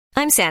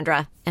I'm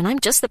Sandra, and I'm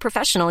just the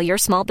professional your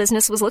small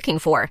business was looking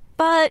for.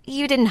 But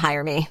you didn't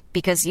hire me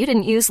because you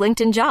didn't use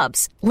LinkedIn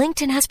Jobs.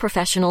 LinkedIn has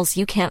professionals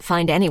you can't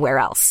find anywhere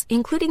else,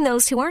 including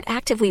those who aren't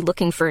actively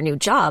looking for a new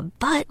job,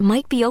 but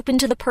might be open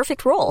to the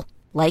perfect role,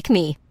 like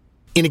me.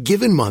 In a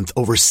given month,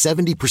 over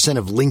 70%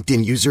 of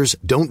LinkedIn users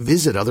don't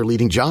visit other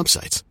leading job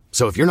sites.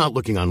 So if you're not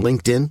looking on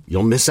LinkedIn,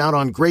 you'll miss out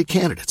on great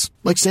candidates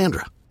like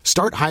Sandra.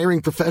 Start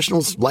hiring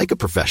professionals like a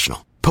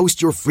professional.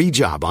 Post your free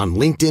job on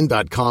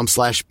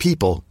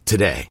linkedin.com/people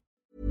today.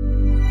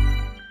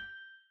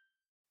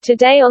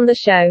 Today on the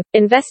show,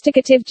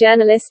 investigative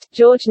journalist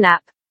George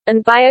Knapp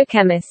and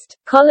biochemist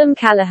Colm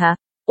Kelleher,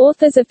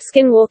 authors of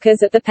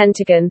Skinwalkers at the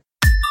Pentagon.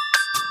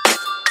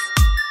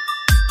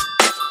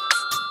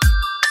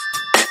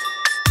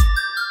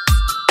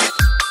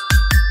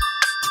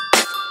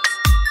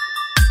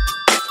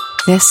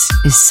 This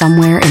is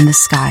Somewhere in the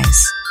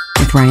Skies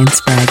with Ryan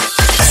Sprague.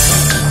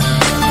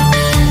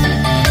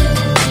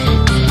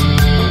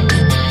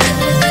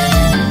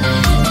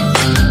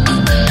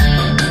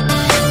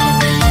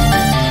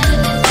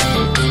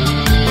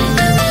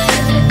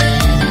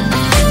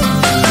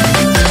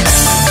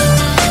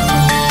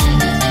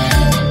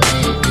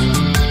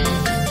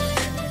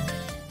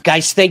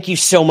 Guys, thank you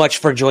so much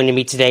for joining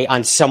me today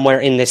on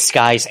Somewhere in the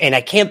Skies. And I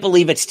can't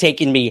believe it's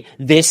taken me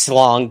this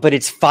long, but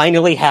it's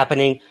finally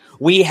happening.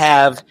 We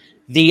have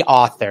the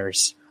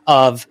authors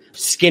of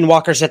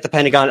Skinwalkers at the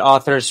Pentagon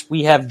authors.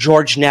 We have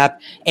George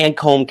Knapp and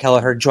Colm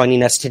Kelleher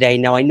joining us today.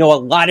 Now, I know a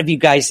lot of you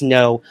guys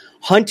know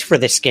Hunt for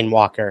the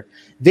Skinwalker.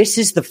 This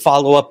is the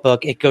follow-up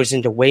book. It goes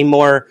into way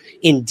more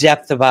in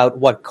depth about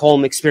what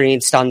Colm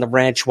experienced on the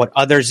ranch, what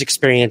others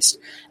experienced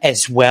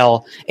as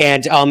well,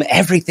 and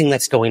everything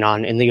that's going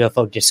on in the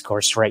UFO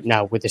discourse right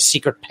now with the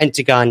secret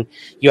Pentagon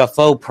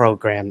UFO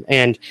program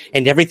and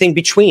everything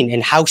between,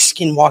 and how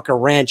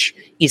Skinwalker Ranch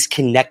is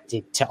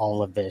connected to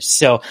all of this.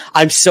 So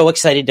I'm so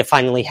excited to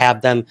finally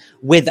have them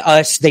with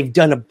us. They've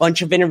done a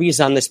bunch of interviews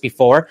on this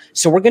before,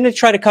 so we're going to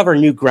try to cover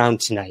new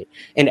ground tonight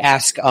and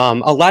ask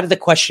a lot of the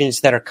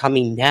questions that are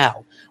coming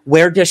now.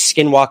 Where does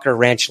Skinwalker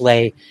Ranch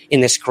lay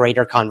in this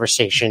greater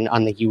conversation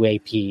on the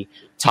UAP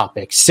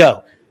topic?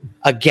 So,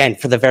 again,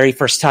 for the very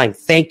first time,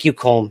 thank you,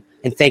 Colm,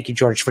 and thank you,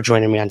 George, for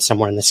joining me on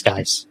Somewhere in the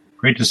Skies.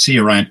 Great to see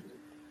you, Ryan.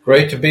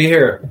 Great to be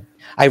here.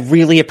 I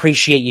really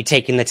appreciate you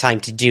taking the time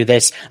to do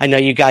this. I know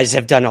you guys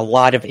have done a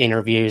lot of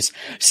interviews.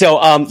 So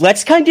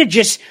let's kind of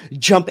just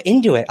jump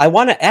into it. I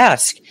want to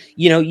ask,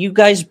 you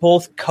guys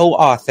both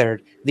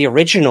co-authored the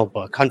original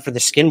book, Hunt for the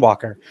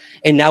Skinwalker,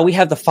 and now we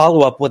have the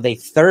follow-up with a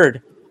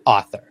third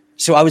author.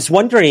 So I was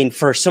wondering,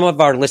 for some of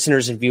our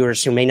listeners and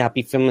viewers who may not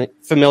be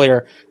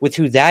familiar with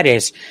who that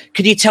is,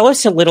 could you tell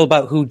us a little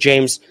about who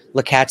James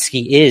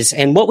Lacatski is,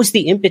 and what was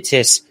the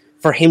impetus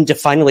for him to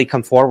finally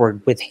come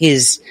forward with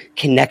his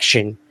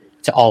connection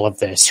to all of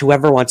this?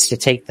 Whoever wants to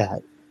take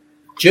that.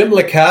 Jim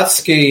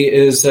Lacatski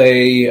is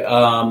a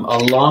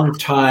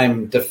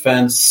long-time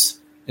Defense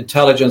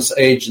Intelligence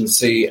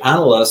Agency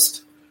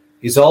analyst.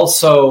 He's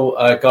also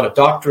got a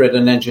doctorate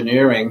in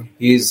engineering.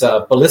 He's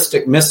a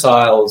ballistic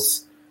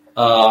missiles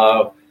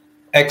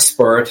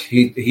expert.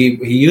 He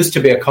used to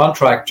be a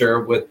contractor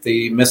with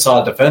the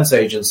Missile Defense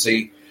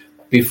Agency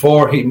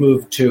before he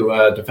moved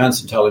to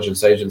Defense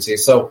Intelligence Agency.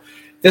 So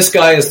this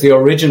guy is the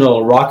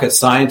original rocket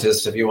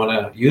scientist, if you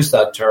want to use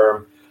that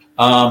term.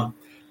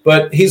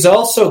 But he's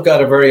also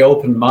got a very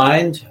open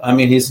mind. I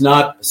mean, he's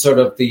not sort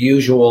of the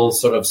usual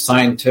sort of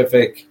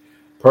scientific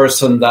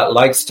person that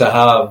likes to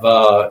have,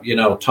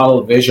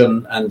 tunnel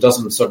vision and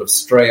doesn't sort of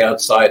stray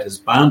outside his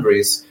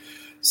boundaries.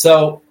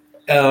 So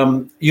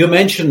you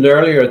mentioned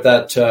earlier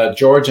that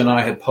George and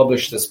I had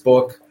published this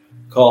book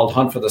called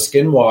Hunt for the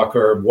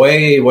Skinwalker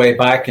way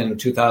back in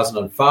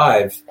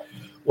 2005.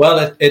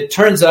 Well, it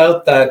turns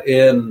out that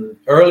in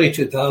early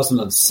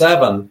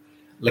 2007,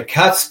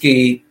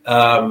 Lacatski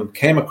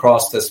came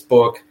across this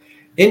book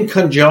in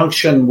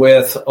conjunction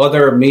with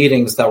other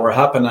meetings that were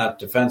happening at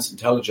Defense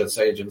Intelligence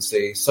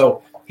Agency.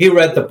 So he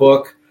read the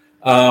book.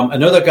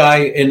 Another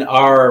guy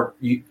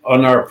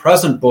on our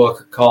present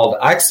book called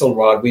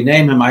Axelrod, we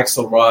name him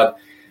Axelrod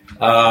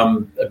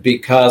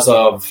because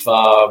of,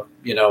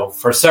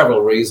 for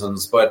several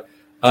reasons. But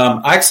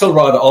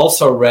Axelrod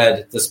also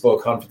read this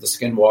book, Hunt for the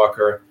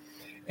Skinwalker.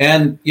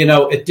 And,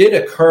 it did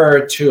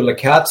occur to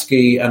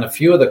Lacatski and a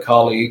few of the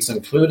colleagues,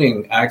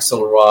 including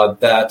Axelrod,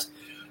 that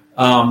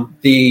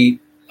the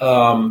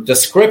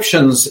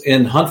descriptions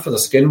in Hunt for the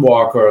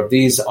Skinwalker of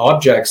these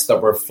objects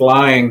that were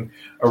flying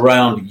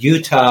around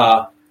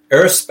Utah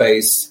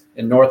airspace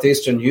in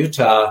northeastern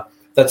Utah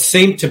that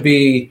seemed to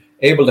be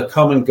able to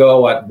come and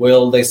go at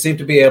will. They seemed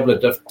to be able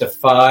to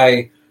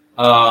defy,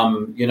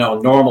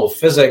 normal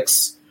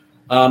physics.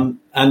 And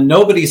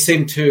nobody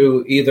seemed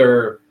to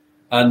either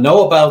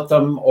know about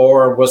them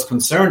or was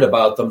concerned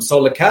about them.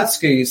 So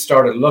Lacatski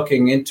started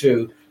looking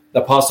into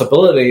the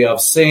possibility of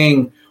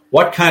seeing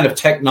what kind of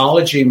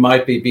technology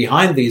might be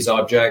behind these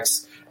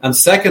objects, and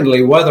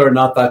secondly, whether or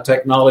not that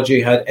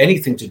technology had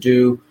anything to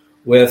do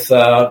with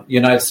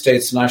United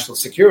States national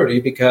security,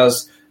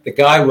 because the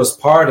guy was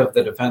part of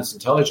the Defense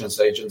Intelligence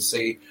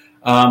Agency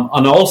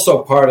and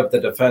also part of the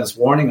Defense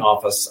Warning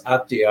Office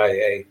at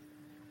DIA.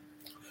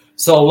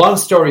 So, long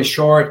story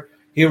short,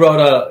 he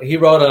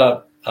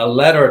wrote a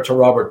letter to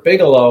Robert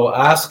Bigelow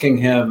asking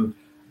him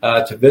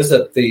to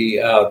visit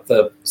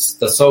the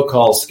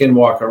so-called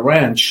Skinwalker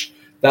Ranch.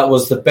 That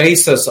was the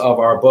basis of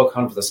our book,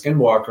 Hunt for the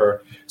Skinwalker.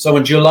 So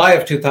in July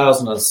of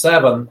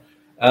 2007,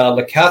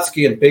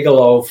 Lakatsky and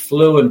Bigelow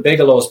flew in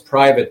Bigelow's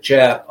private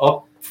jet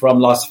up from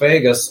Las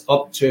Vegas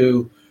up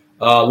to,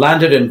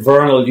 landed in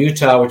Vernal,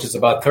 Utah, which is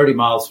about 30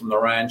 miles from the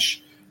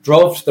ranch,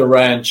 drove to the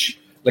ranch.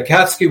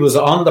 Lakatsky was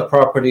on the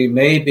property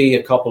maybe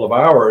a couple of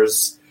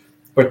hours,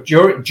 but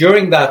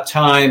during that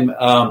time,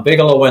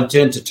 Bigelow went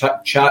in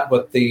to chat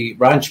with the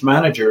ranch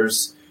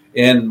managers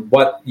in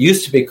what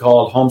used to be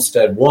called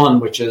Homestead 1,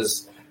 which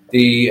is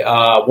the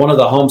one of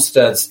the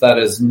homesteads that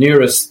is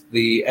nearest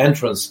the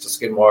entrance to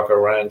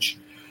Skinwalker Ranch.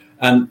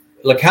 And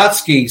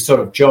Lakatsky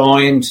sort of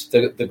joined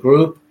the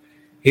group.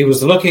 He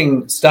was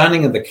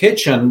standing in the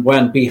kitchen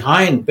when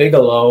behind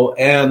Bigelow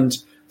and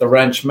the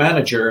ranch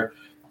manager,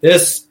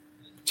 this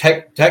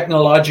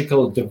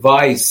technological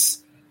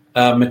device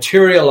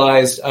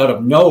materialized out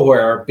of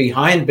nowhere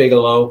behind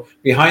Bigelow,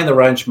 behind the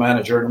ranch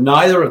manager.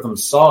 Neither of them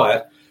saw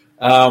it.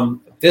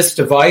 This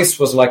device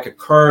was like a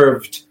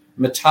curved,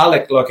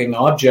 metallic-looking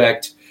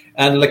object,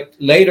 and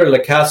later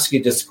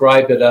Lakatsky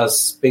described it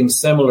as being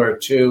similar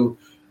to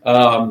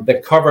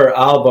the cover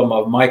album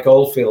of Mike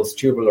Oldfield's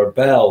Tubular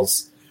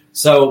Bells.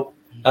 So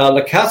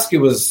Lakatsky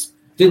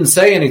didn't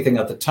say anything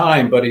at the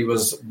time, but he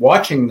was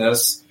watching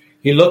this.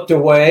 He looked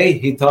away.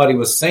 He thought he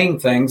was seeing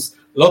things.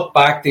 Looked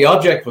back. The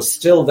object was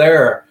still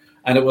there,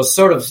 and it was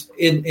sort of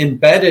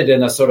embedded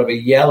in a sort of a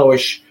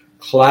yellowish,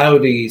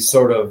 cloudy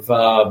sort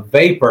of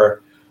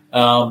vapor.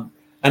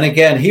 And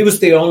again, he was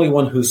the only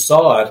one who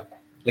saw it.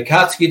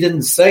 Lakatsky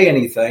didn't say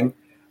anything.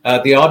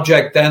 The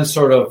object then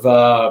sort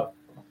of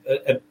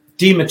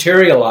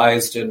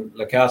dematerialized, in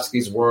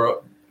Lakatsky's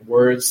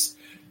words.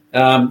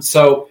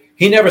 So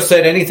he never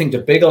said anything to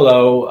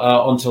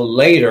Bigelow until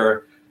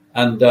later.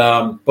 And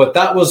but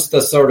that was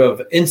the sort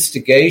of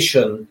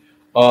instigation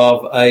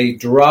of a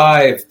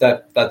drive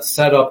that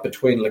set up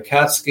between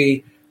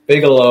Lakatsky,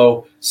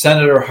 Bigelow,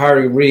 Senator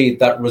Harry Reid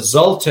that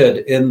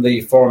resulted in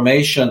the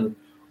formation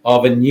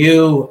of a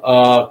new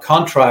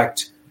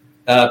contract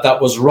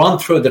that was run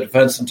through the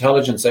Defense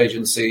Intelligence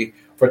Agency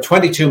for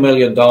 $22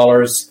 million,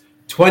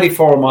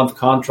 24-month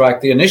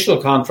contract. The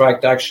initial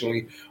contract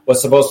actually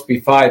was supposed to be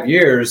 5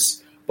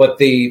 years, but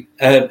the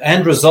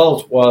end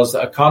result was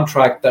a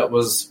contract that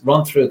was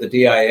run through the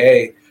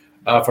DIA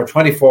for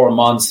 24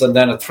 months and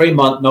then a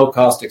 3-month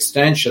no-cost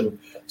extension.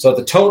 So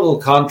the total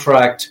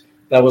contract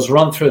that was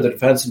run through the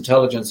Defense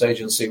Intelligence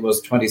Agency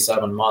was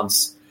 27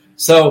 months.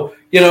 So,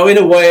 in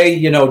a way,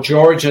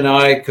 George and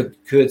I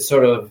could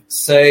sort of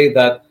say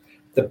that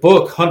the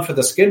book, Hunt for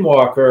the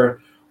Skinwalker,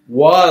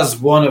 was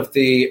one of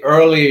the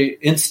early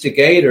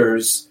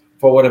instigators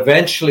for what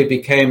eventually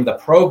became the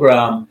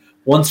program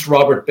once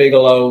Robert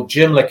Bigelow,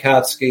 Jim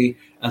Lakatsky,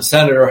 and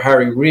Senator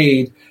Harry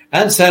Reid,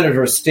 and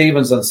Senator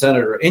Stevens and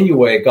Senator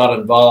Inouye got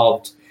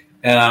involved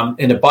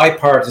in a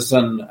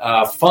bipartisan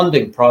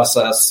funding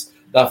process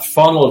that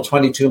funneled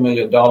 $22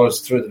 million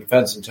through the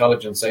Defense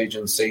Intelligence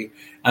Agency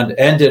and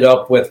ended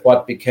up with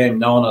what became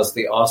known as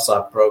the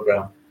OSAP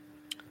program.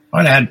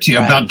 I'd add to you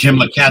about Jim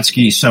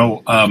Lakatsky.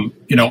 So,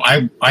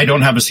 I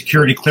don't have a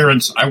security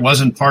clearance. I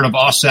wasn't part of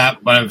OSAP,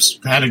 but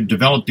I've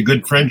developed a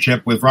good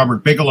friendship with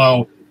Robert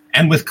Bigelow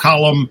and with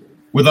Colum,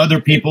 with other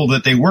people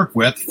that they work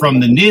with from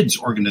the NIDS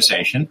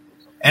organization.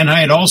 And I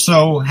had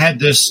also had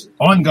this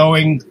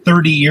ongoing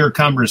 30-year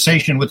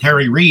conversation with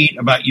Harry Reid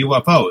about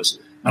UFOs.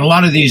 And a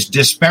lot of these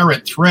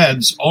disparate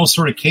threads all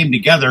sort of came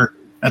together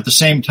at the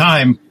same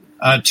time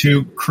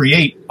to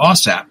create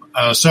OSAP.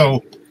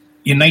 So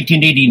in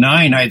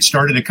 1989, I had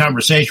started a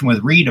conversation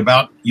with Reid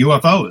about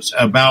UFOs,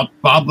 about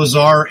Bob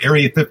Lazar,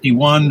 Area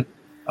 51,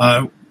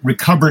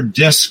 recovered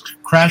disk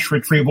crash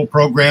retrieval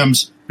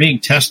programs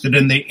being tested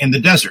in the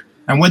desert.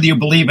 And whether you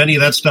believe any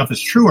of that stuff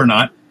is true or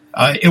not,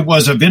 it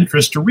was of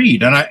interest to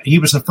Reid. And he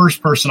was the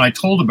first person I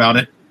told about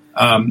it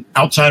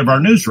outside of our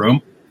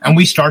newsroom. And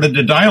we started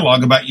a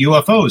dialogue about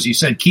UFOs. He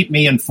said, keep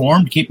me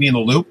informed, keep me in the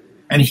loop.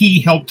 And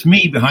he helped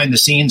me behind the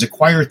scenes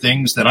acquire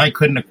things that I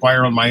couldn't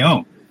acquire on my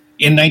own.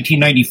 In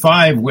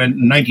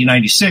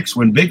 1996,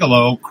 when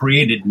Bigelow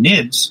created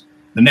NIDS,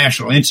 the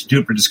National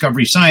Institute for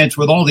Discovery Science,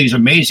 with all these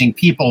amazing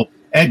people,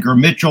 Edgar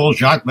Mitchell,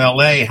 Jacques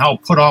Vallée, Hal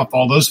Puthoff,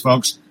 all those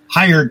folks,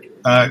 hired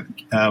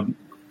Colum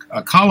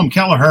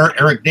Kelleher,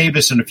 Eric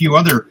Davis, and a few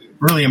other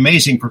really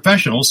amazing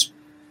professionals.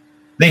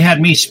 They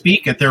had me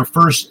speak at their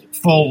first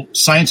full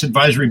Science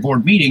Advisory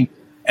Board meeting.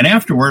 And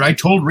afterward, I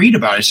told Reid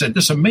about it. I said,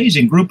 this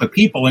amazing group of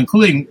people,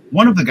 including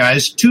one of the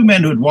guys, 2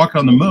 men who had walked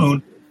on the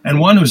moon, and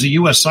one who was a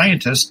U.S.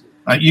 scientist,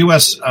 a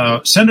U.S.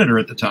 senator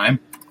at the time.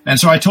 And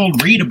so I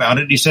told Reid about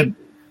it. He said,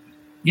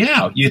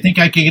 yeah, you think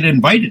I could get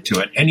invited to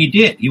it? And he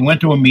did. He went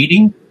to a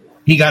meeting.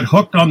 He got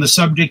hooked on the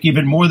subject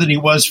even more than he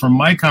was from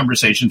my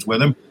conversations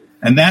with him.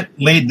 And that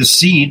laid the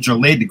seeds or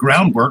laid the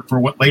groundwork for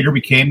what later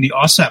became the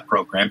OSAP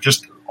program,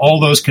 just all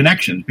those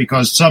connections.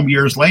 Because some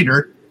years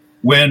later,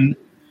 when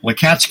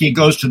Lakatsky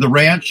goes to the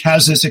ranch,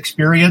 has this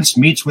experience,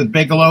 meets with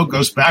Bigelow,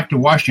 goes back to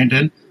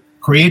Washington,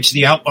 creates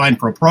the outline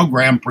for a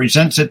program,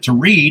 presents it to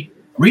Reed.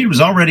 Reed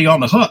was already on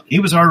the hook. He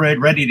was already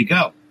ready to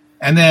go.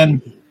 And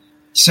then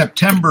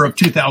September of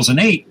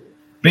 2008,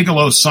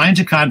 Bigelow signs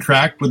a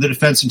contract with the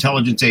Defense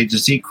Intelligence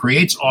Agency,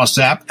 creates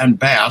OSAP and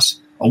BASS.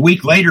 A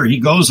week later, he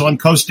goes on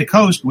Coast to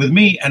Coast with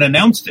me and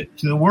announced it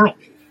to the world.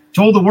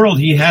 Told the world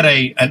he had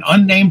an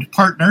unnamed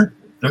partner.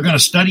 They're going to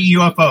study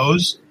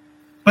UFOs,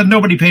 but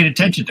nobody paid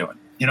attention to it.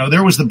 You know,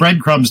 there was the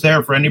breadcrumbs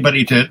there for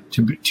anybody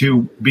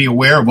to be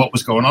aware of what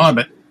was going on,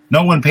 but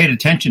no one paid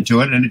attention to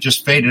it, and it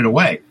just faded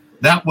away.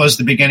 That was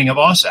the beginning of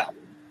OSAP.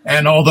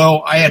 And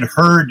although I had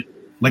heard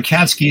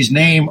Lakatsky's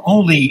name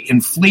only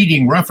in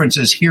fleeting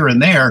references here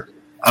and there,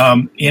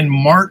 in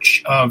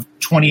March of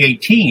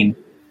 2018,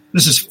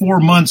 this is 4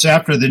 months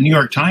after the New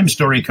York Times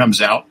story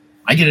comes out,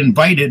 I get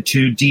invited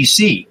to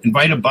D.C.,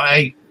 invited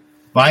by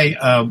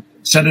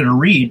Senator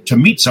Reed to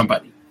meet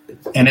somebody.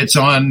 And it's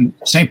on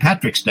St.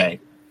 Patrick's Day.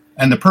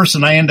 And the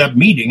person I end up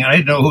meeting, and I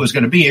didn't know who it was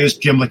going to be, it was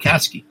Jim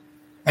Lakatsky.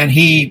 And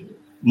he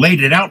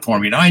laid it out for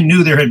me. Now, I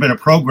knew there had been a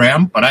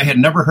program, but I had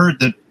never heard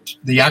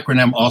the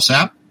acronym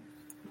OSAP.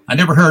 I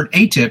never heard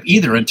ATIP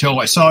either until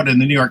I saw it in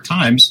the New York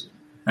Times.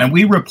 And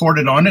we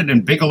reported on it,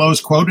 and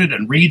Bigelow's quoted,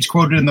 and Reed's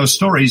quoted in those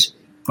stories.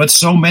 But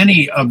so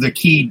many of the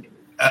key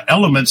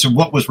elements of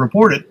what was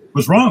reported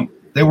was wrong.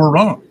 They were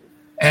wrong.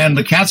 And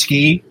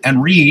Lakatsky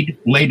and Reed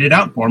laid it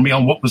out for me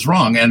on what was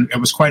wrong, and it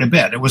was quite a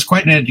bit. It was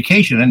quite an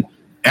education. And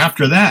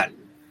after that,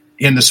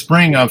 in the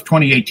spring of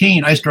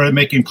 2018, I started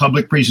making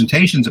public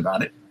presentations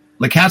about it.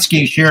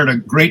 Lakatsky shared a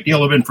great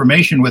deal of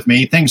information with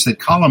me, things that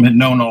Colum had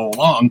known all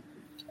along.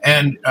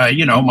 And,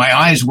 my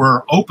eyes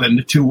were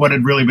opened to what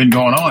had really been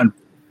going on.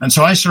 And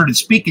so I started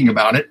speaking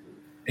about it,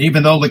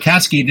 even though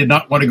Lakatsky did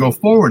not want to go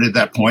forward at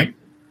that point.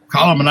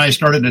 Colum and I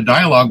started a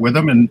dialogue with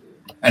him,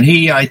 and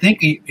he, I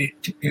think,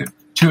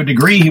 to a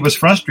degree, he was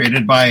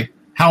frustrated by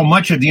how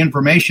much of the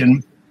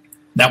information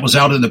that was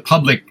out in the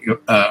public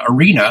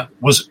arena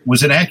was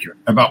inaccurate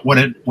about what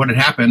had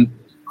happened,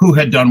 who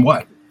had done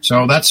what.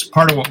 So that's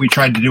part of what we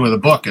tried to do with the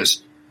book,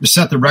 is to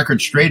set the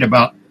record straight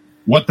about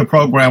what the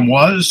program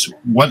was,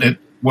 what it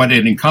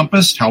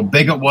encompassed, how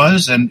big it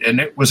was, and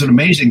it was an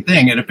amazing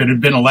thing. And if it had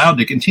been allowed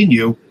to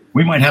continue,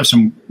 we might have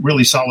some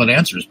really solid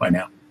answers by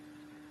now.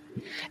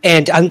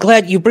 And I'm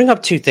glad you bring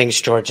up two things,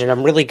 George, and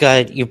I'm really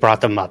glad you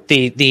brought them up.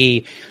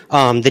 The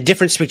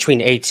difference between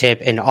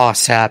ATIP and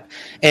OSAP,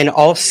 and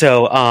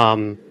also,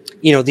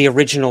 the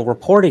original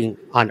reporting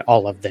on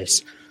all of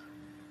this.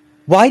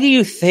 Why do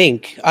you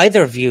think,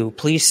 either of you,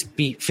 please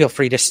feel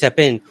free to step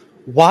in,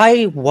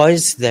 why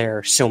was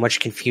there so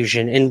much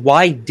confusion, and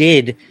why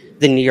did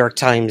the New York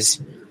Times,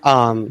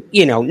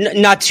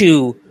 not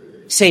to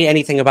say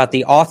anything about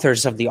the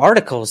authors of the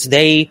articles,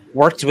 they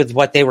worked with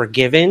what they were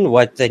given,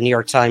 what the New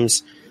York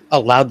Times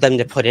allowed them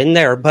to put in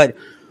there. But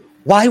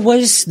why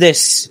was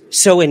this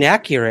so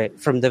inaccurate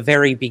from the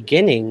very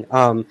beginning?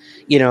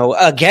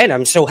 Again,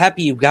 I'm so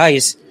happy you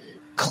guys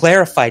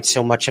clarified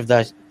so much of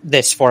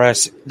this for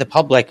us, the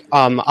public,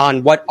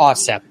 on what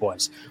OSAP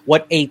was,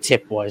 what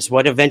ATIP was,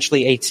 what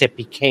eventually ATIP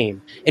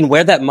became, and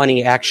where that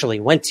money actually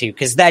went to.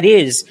 Because that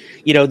is,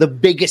 the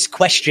biggest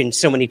question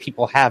so many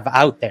people have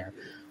out there.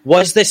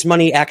 Was this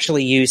money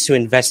actually used to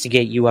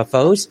investigate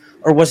UFOs,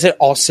 or was it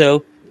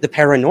also the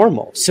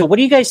paranormal? So what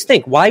do you guys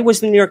think? Why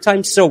was the New York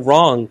Times so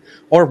wrong,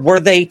 or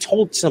were they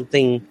told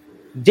something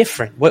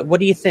different? What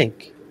do you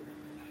think?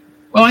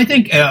 Well, I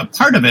think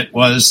part of it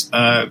was,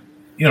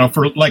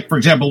 for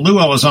example, Lou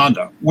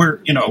Elizondo, where,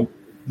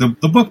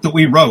 the book that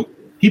we wrote,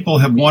 people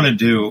have wanted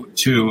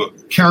to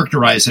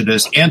characterize it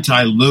as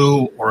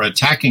anti-Lou or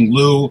attacking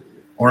Lou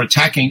or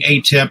attacking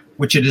ATIP,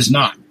 which it is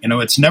not.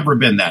 It's never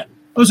been that.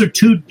 Those are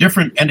two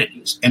different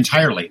entities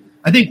entirely.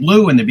 I think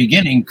Lou in the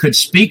beginning could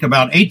speak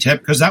about ATIP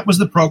because that was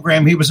the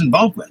program he was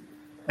involved with.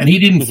 And he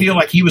didn't feel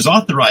like he was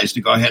authorized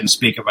to go ahead and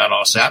speak about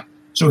OSAP.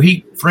 So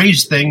he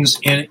phrased things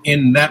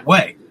in that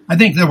way. I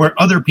think there were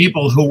other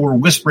people who were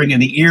whispering in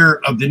the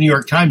ear of the New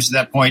York Times at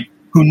that point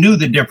who knew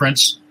the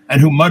difference and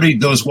who muddied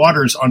those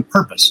waters on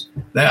purpose.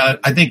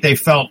 I think they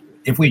felt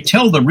if we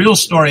tell the real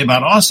story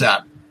about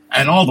OSAP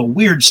and all the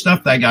weird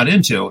stuff they got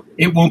into,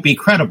 it won't be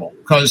credible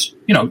because,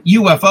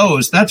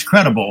 UFOs, that's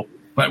credible.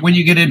 But when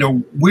you get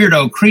into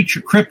weirdo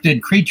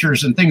cryptid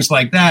creatures and things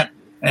like that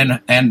and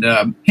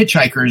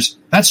hitchhikers,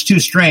 that's too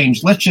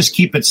strange. Let's just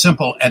keep it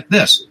simple at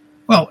this.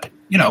 Well,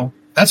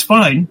 that's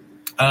fine.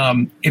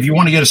 If you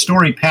want to get a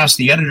story past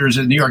the editors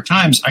of the New York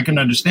Times, I can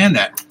understand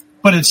that.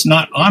 But it's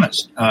not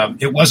honest.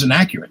 It wasn't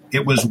accurate.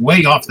 It was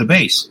way off the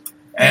base.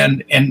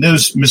 And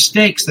those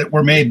mistakes that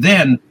were made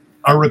then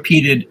are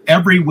repeated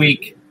every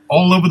week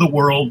all over the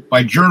world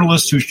by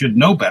journalists who should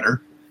know better,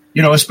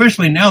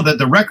 especially now that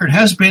the record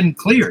has been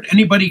cleared.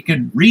 Anybody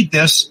could read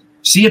this,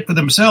 see it for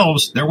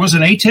themselves. There was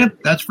an ATIP,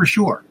 that's for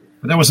sure.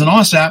 But there was an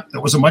OSAP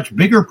that was a much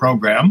bigger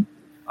program.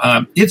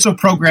 It's a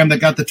program that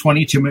got the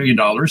 $22 million.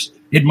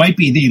 It might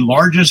be the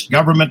largest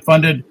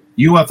government-funded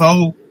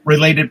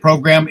UFO-related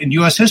program in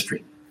U.S.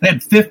 history. They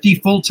had 50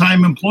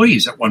 full-time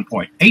employees at one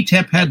point.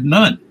 ATIP had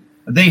none.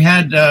 they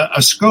had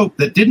a scope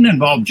that didn't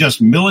involve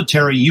just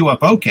military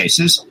UFO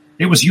cases.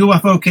 It was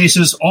UFO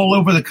cases all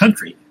over the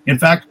country. In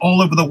fact,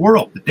 all over the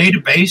world. The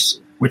database,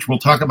 which we'll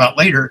talk about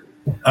later,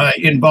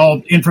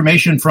 involved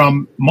information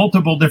from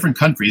multiple different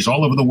countries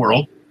all over the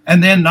world.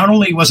 And then not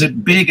only was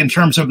it big in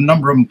terms of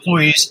number of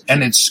employees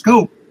and its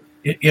scope,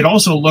 it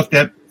also looked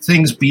at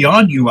things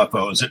beyond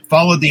UFOs. It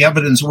followed the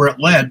evidence where it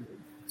led,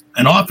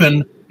 and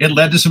often it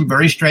led to some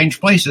very strange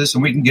places,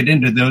 and we can get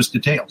into those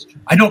details.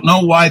 I don't know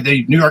why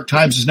the New York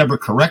Times has never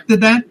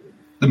corrected that,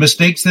 the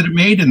mistakes that it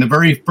made in the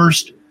very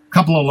first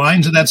couple of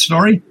lines of that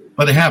story,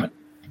 but they haven't.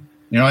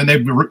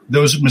 And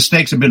those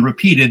mistakes have been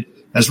repeated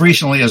as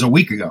recently as a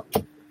week ago.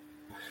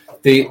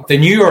 The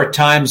New York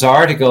Times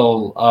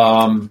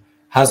article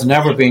has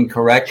never been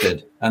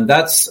corrected. And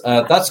that's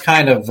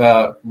kind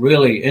of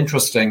really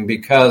interesting,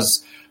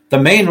 because the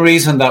main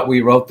reason that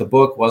we wrote the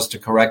book was to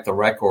correct the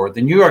record.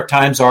 The New York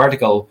Times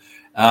article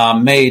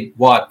made,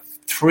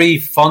 3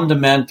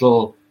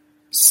 fundamental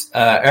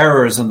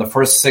errors in the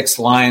first 6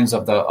 lines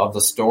of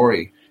the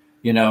story.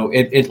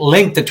 It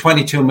linked the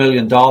 $22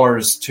 million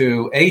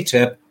to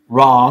ATIP,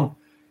 wrong.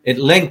 It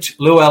linked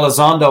Lou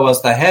Elizondo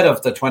as the head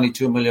of the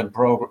 $22 million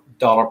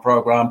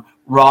program,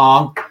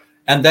 wrong.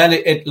 And then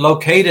it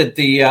located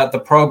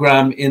the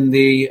program in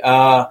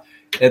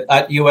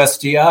at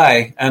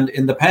USDI and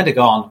in the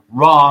Pentagon,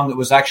 wrong. It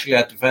was actually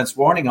at Defense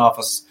Warning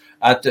Office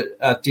at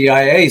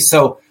DIA.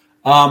 So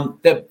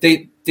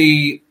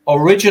the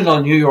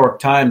original New York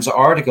Times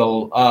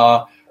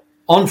article,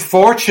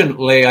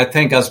 unfortunately, I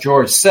think, as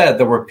George said,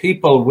 there were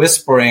people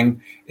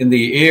whispering in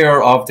the ear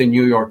of the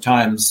New York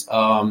Times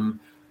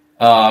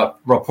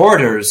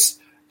reporters,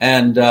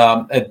 and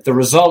the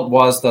result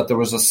was that there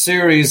was a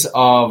series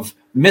of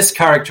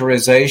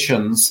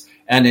mischaracterizations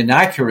and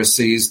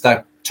inaccuracies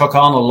that took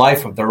on a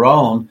life of their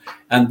own,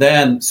 and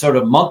then sort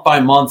of month by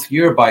month,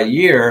 year by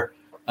year,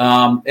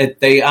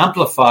 they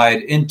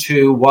amplified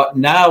into what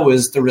now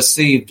is the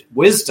received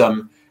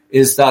wisdom,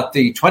 is that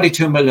the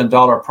 $22 million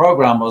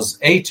program was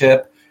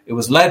ATIP, it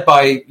was led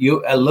by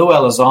Lou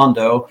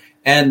Elizondo,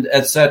 and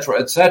et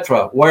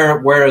cetera,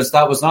 whereas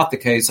that was not the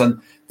case. And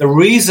the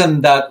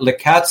reason that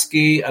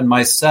Likatsky and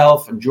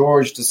myself and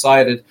George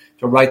decided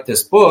to write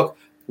this book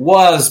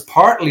was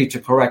partly to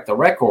correct the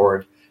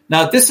record.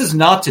 Now, this is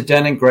not to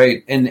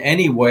denigrate in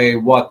any way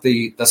what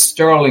the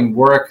sterling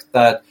work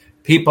that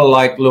people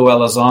like Lou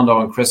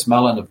Elizondo and Chris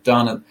Mellon have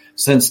done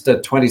since the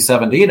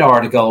 2017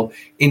 article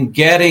in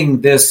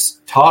getting this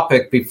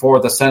topic before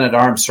the Senate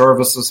Armed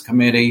Services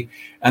Committee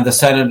and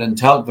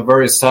the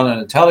various Senate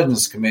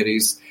Intelligence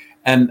Committees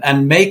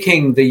and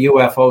making the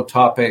UFO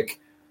topic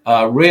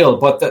real.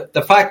 But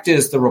the fact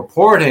is the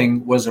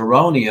reporting was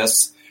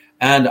erroneous,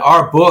 and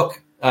our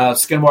book,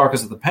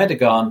 Skinwalkers of the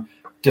Pentagon,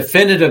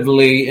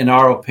 definitively, in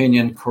our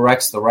opinion,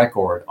 corrects the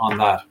record on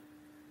that.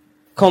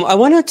 Colm, I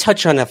want to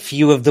touch on a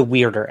few of the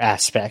weirder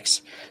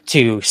aspects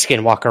to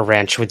Skinwalker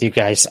Ranch with you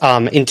guys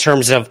in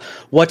terms of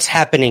what's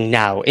happening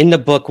now. In the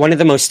book, one of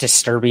the most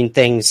disturbing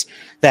things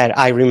that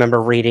I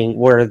remember reading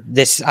was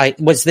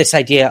this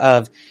idea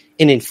of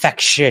an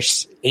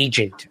infectious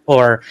agent,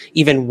 or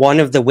even one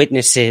of the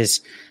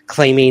witnesses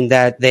claiming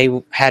that they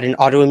had an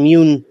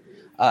autoimmune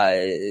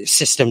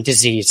system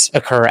disease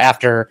occur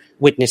after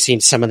witnessing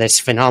some of this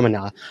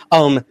phenomena.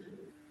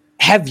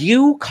 Have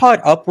you caught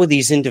up with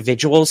these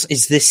individuals?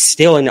 Is this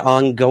still an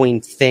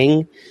ongoing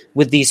thing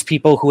with these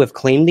people who have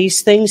claimed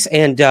these things?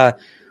 And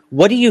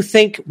what do you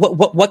think?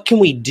 What can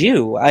we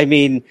do? I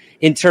mean,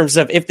 in terms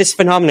of if this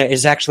phenomena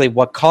is actually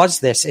what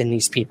caused this in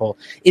these people,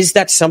 is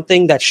that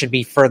something that should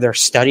be further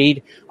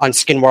studied on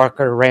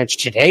Skinwalker Ranch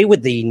today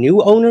with the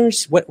new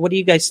owners? What do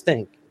you guys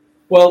think?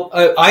 Well,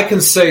 I can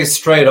say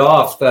straight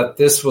off that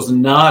this was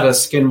not a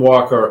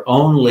Skinwalker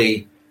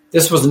only.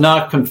 This was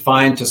not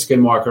confined to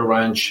Skinwalker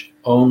Ranch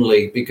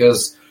only,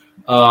 because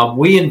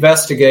we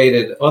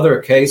investigated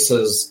other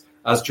cases,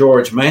 as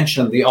George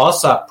mentioned. The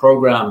OSAP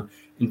program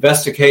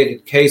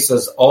investigated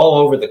cases all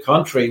over the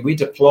country. We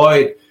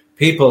deployed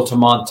people to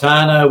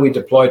Montana. We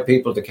deployed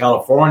people to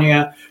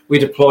California. We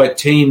deployed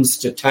teams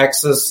to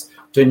Texas,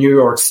 to New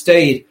York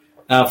State,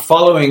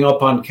 following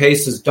up on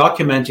cases,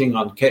 documenting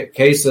on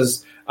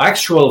cases,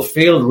 actual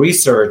field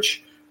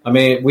research. I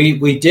mean,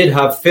 we did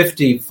have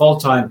 50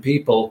 full-time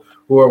people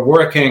who are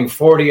working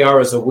 40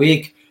 hours a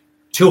week,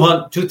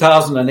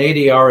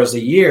 2,080 hours a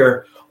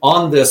year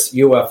on this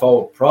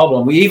UFO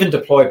problem. We even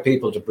deployed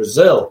people to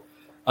Brazil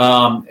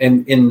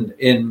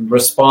in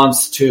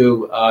response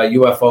to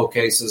UFO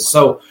cases.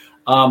 So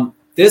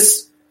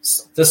this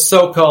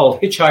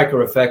so-called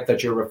hitchhiker effect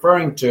that you're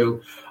referring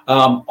to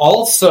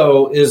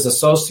also is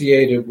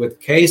associated with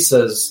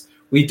cases.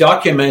 We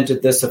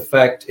documented this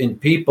effect in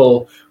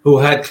people who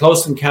had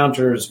close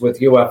encounters with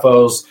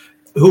UFOs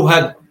who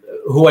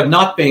had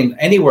not been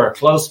anywhere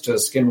close to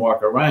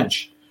Skinwalker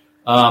Ranch.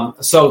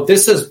 So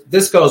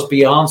this goes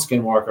beyond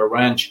Skinwalker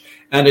Ranch,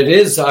 and it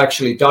is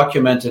actually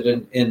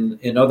documented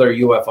in other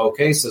UFO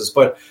cases.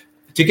 But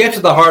to get to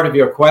the heart of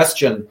your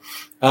question,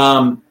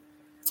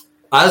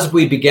 as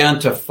we began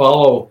to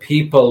follow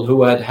people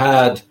who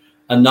had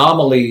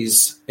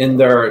anomalies in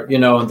their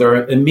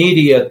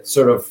immediate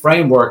sort of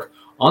framework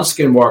on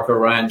Skinwalker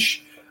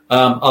Ranch.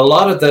 A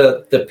lot of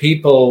the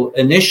people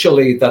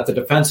initially that the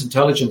Defense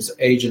Intelligence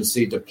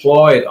Agency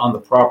deployed on the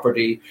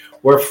property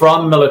were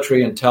from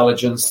military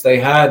intelligence. They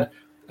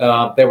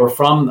were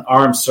from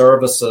armed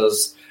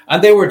services,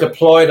 and they were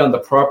deployed on the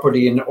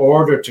property in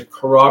order to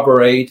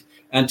corroborate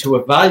and to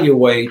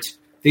evaluate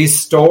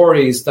these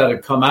stories that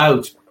had come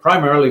out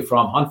primarily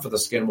from Hunt for the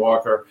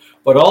Skinwalker,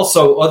 but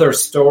also other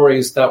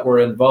stories that were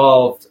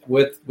involved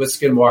with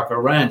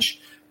Skinwalker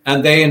Ranch.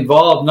 And they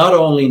involved not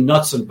only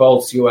nuts and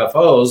bolts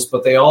UFOs,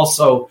 but they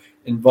also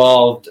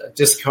involved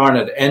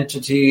discarnate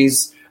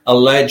entities,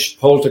 alleged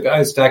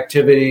poltergeist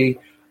activity,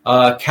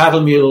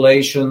 cattle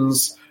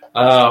mutilations,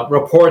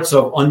 reports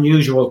of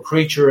unusual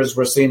creatures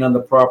were seen on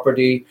the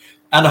property,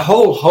 and a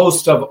whole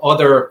host of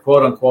other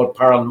quote-unquote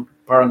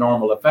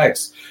paranormal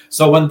effects.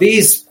 So when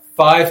these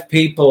 5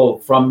 people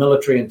from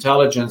military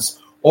intelligence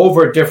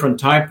over different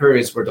time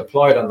periods were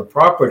deployed on the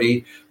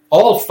property,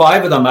 all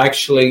 5 of them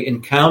actually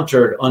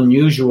encountered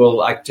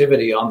unusual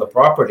activity on the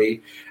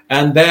property.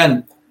 And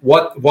then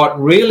what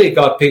really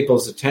got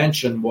people's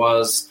attention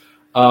was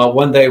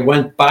when they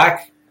went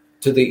back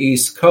to the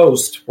East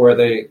Coast where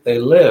they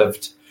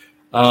lived,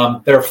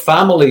 their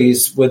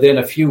families, within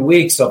a few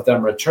weeks of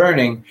them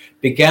returning,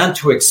 began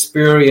to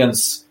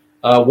experience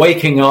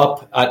waking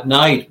up at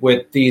night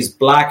with these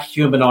black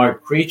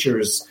humanoid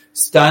creatures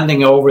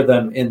standing over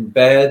them in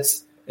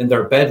beds, in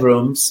their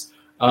bedrooms,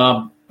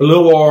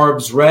 blue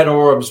orbs, red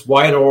orbs,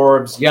 white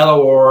orbs,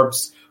 yellow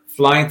orbs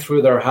flying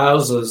through their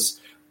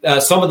houses.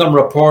 Some of them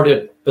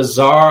reported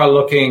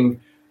bizarre-looking,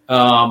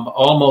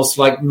 almost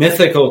like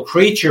mythical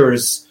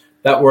creatures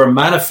that were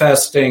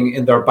manifesting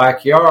in their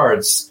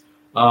backyards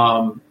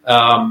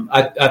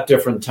at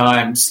different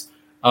times.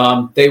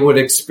 They would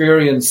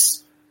experience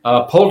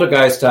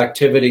poltergeist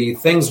activity.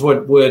 Things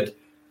would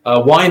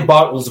wine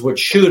bottles would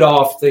shoot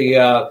off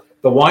the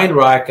wine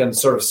rack and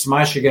sort of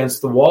smash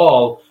against the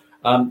wall.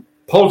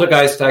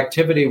 Poltergeist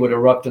activity would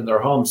erupt in their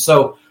homes.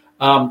 So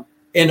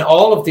in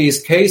all of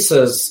these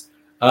cases,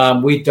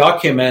 we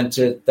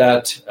documented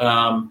that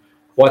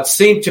what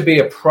seemed to be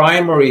a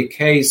primary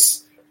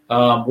case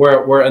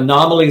where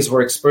anomalies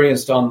were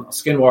experienced on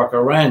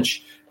Skinwalker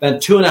Ranch, then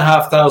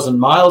 2,500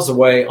 miles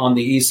away on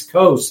the East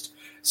Coast,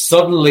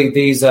 suddenly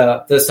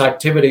this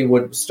activity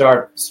would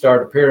start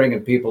appearing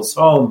in people's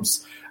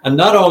homes. And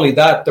not only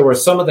that, there were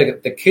some of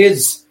the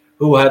kids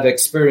who had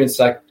experienced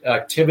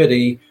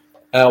activity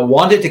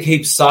wanted to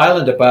keep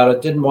silent about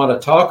it, didn't want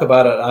to talk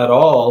about it at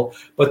all.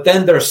 But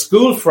then their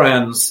school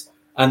friends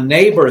and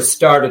neighbors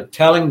started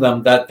telling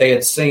them that they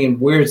had seen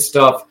weird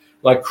stuff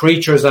like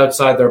creatures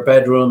outside their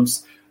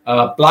bedrooms,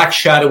 black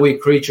shadowy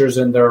creatures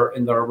in their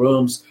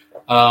rooms,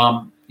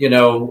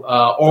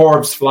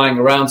 orbs flying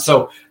around.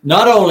 So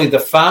not only the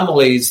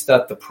families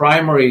that the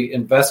primary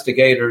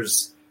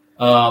investigators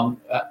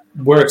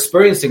were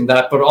experiencing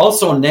that, but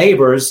also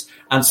neighbors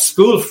and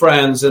school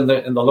friends in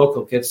the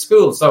local kids'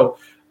 school. So,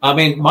 I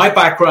mean, my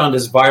background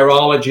is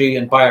virology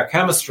and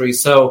biochemistry.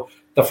 So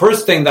the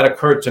first thing that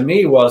occurred to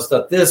me was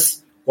that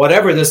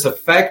whatever this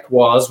effect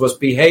was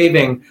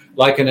behaving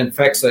like an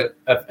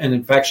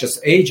infectious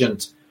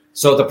agent.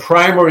 So the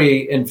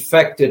primary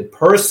infected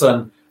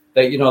person,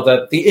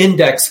 that the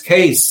index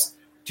case,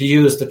 to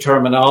use the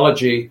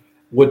terminology,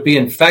 would be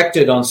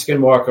infected on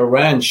Skinwalker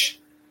Ranch.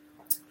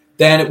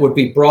 Then it would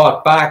be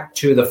brought back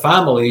to the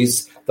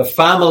families. The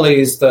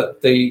families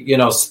that the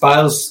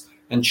spouse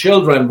and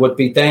children would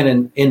be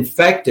then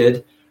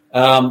infected.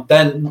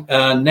 Then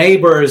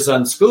neighbors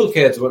and school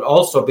kids would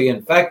also be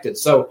infected.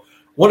 So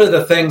one of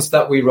the things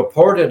that we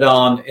reported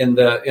on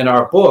in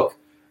our book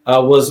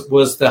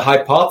was the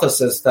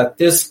hypothesis that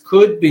this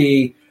could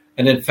be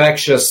an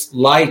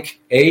infectious-like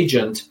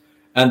agent,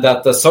 and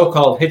that the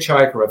so-called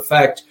hitchhiker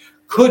effect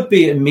could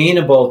be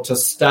amenable to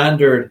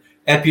standard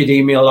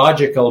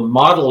epidemiological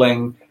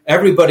modeling.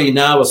 Everybody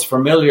now is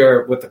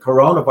familiar with the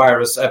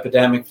coronavirus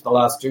epidemic for the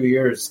last 2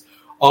 years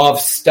of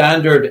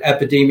standard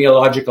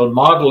epidemiological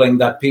modeling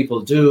that people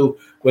do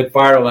with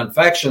viral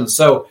infections.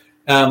 So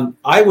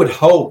I would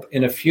hope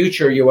in a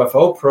future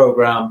UFO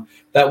program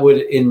that would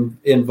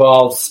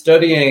involve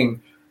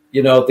studying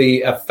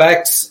the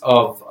effects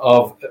of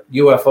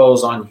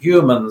UFOs on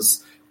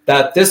humans,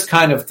 that this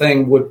kind of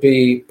thing would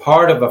be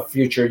part of a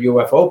future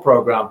UFO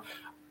program.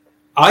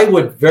 I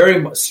would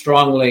very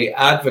strongly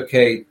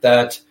advocate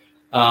that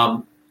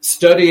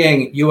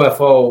studying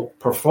UFO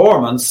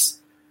performance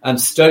and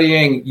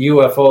studying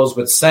UFOs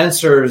with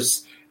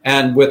sensors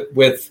and with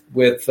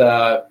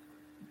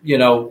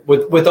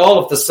all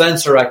of the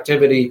sensor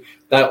activity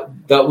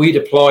that we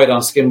deployed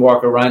on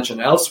Skinwalker Ranch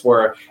and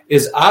elsewhere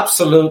is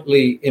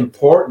absolutely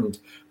important.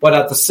 But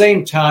at the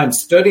same time,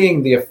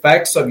 studying the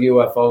effects of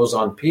UFOs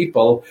on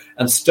people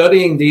and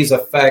studying these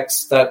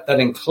effects that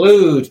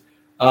include,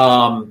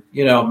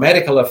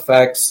 medical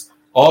effects,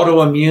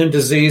 autoimmune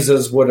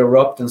diseases would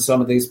erupt in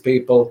some of these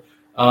people,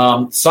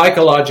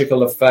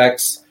 psychological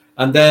effects,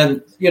 and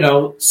then,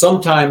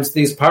 sometimes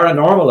these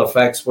paranormal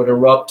effects would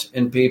erupt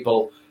in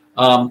people.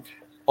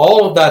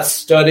 all of that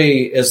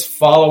study is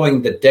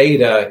following the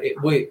data.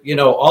 The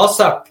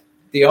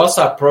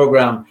OSAP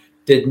program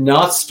did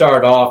not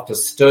start off to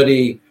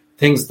study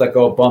things that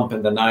go bump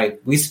in the night.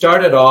 We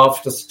started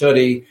off to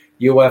study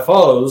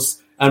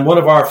UFOs, and one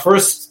of our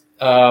first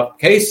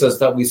cases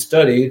that we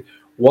studied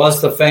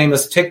was the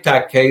famous Tic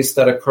Tac case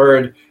that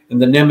occurred in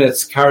the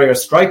Nimitz carrier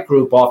strike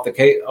group off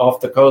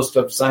the coast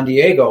of San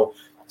Diego.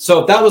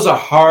 So that was a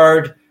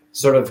hard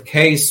sort of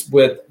case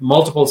with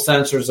multiple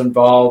sensors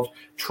involved,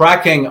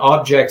 tracking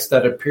objects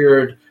that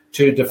appeared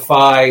to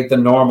defy the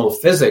normal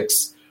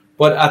physics.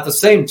 But at the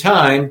same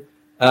time,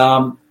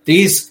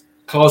 these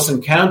close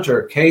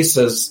encounter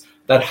cases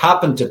that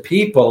happen to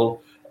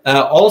people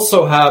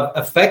also have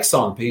effects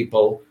on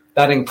people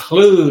that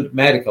include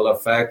medical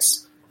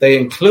effects, they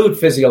include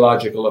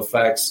physiological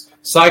effects,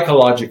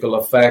 psychological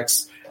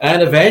effects,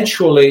 and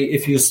eventually,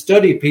 if you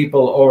study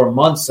people over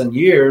months and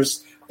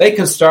years, they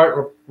can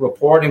start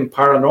reporting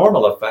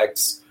paranormal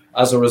effects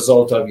as a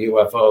result of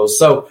UFOs.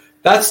 So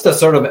that's the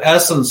sort of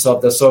essence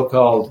of the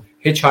so-called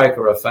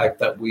hitchhiker effect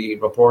that we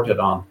reported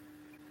on.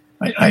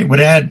 I would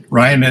add,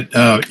 Ryan, that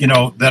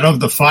that of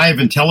the 5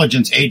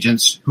 intelligence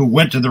agents who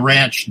went to the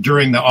ranch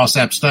during the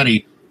OSAP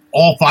study,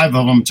 all 5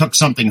 of them took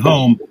something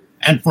home,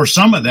 and for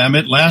some of them,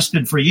 it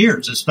lasted for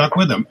years. It stuck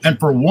with them. And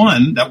for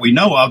one that we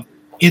know of,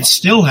 it's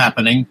still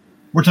happening.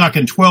 We're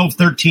talking 12,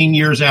 13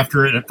 years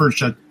after it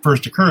first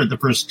occurred, the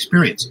first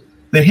experience.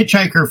 The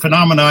hitchhiker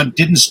phenomenon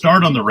didn't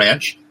start on the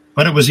ranch,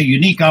 but it was a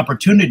unique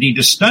opportunity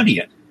to study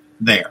it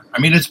there.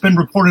 I mean, it's been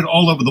reported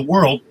all over the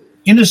world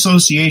in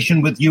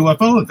association with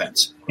UFO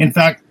events. In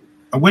fact,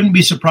 I wouldn't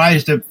be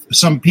surprised if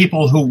some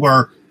people who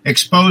were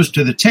exposed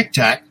to the Tic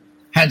Tac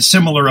had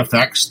similar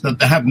effects that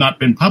have not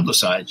been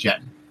publicized yet.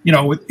 You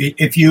know,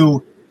 if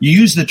you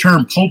use the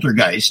term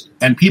poltergeist,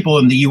 and people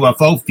in the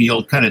UFO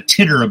field kind of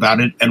titter about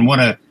it and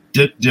want to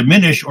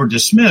diminish or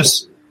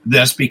dismiss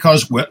this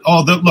because,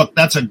 look,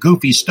 that's a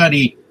goofy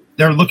study.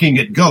 They're looking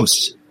at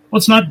ghosts. Well,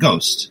 it's not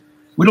ghosts.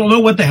 We don't know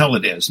what the hell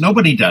it is.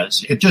 Nobody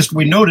does.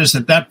 We notice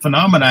that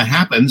phenomena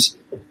happens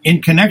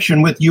in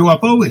connection with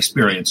UFO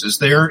experiences.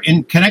 They're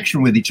in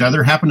connection with each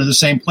other, happen in the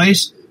same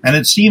place, and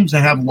it seems to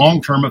have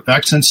long-term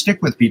effects and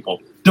stick with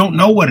people. Don't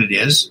know what it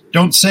is.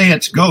 Don't say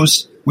it's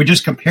ghosts. We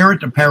just compare it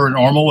to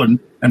paranormal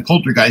and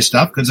poltergeist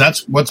stuff because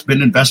that's what's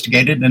been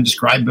investigated and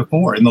described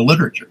before in the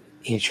literature.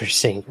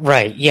 Interesting.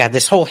 Right. Yeah.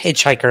 This whole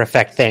hitchhiker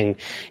effect thing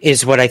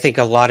is what I think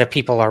a lot of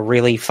people are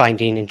really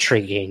finding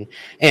intriguing.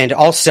 And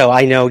also,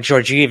 I know,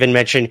 George, you even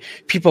mentioned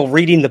people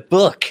reading the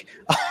book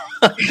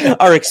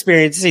are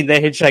experiencing the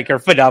hitchhiker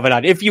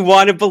phenomenon, if you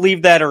want to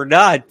believe that or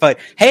not. But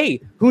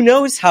hey, who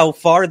knows how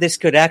far this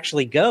could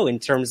actually go in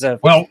terms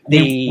of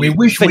we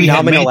wish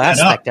phenomenal we had made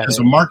aspect that up as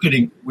a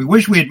marketing. We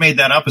wish we had made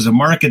that up as a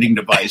marketing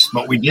device,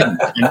 but we didn't.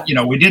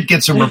 And, we did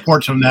get some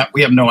reports from that.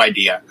 We have no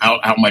idea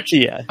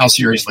how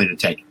seriously to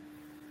take it.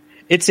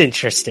 It's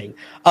interesting.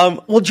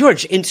 Well,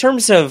 George, in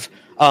terms of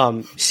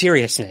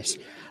seriousness,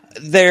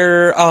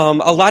 there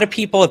a lot of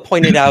people have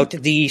pointed out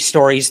the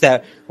stories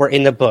that were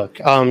in the book.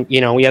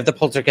 We have the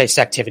poltergeist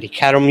activity,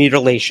 cattle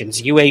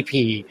mutilations,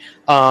 UAP,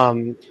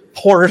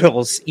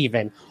 portals,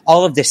 even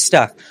all of this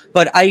stuff.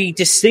 But I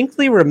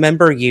distinctly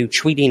remember you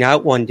tweeting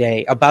out one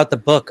day about the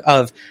book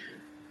of,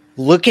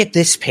 look at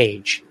this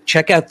page,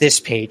 check out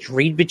this page,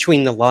 read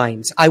between the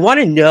lines. I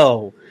want to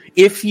know,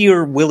 if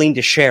you're willing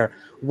to share,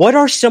 what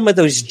are some of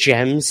those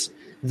gems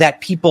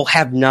that people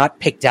have not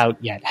picked out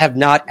yet, have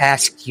not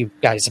asked you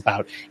guys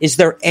about? Is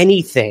there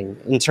anything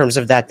in terms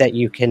of that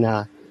you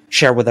can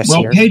share with us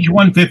here? Well, page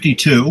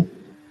 152,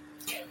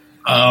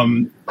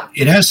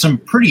 it has some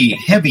pretty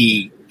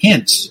heavy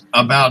hints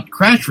about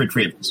crash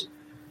retrievals.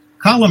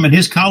 Colum and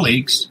his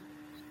colleagues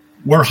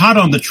were hot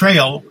on the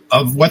trail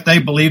of what they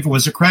believed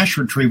was a crash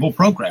retrieval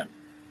program.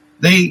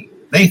 They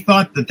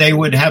thought that they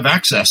would have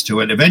access to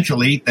it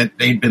eventually, that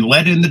they'd been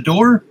let in the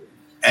door,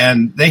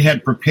 and they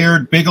had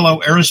prepared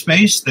Bigelow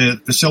Aerospace,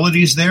 the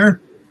facilities there,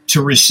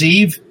 to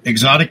receive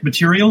exotic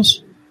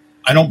materials.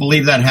 I don't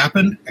believe that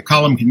happened.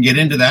 Colum can get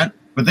into that.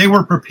 But they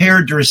were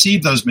prepared to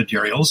receive those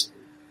materials,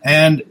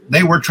 and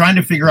they were trying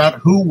to figure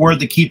out who were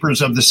the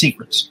keepers of the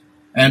secrets.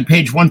 And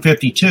page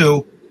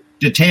 152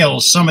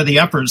 details some of the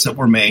efforts that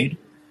were made,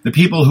 the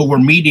people who were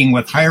meeting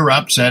with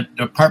higher-ups at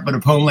Department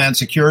of Homeland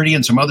Security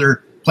and some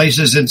other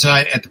places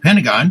inside at the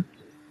Pentagon,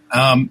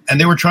 and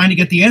they were trying to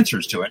get the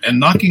answers to it and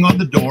knocking on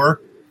the door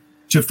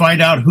to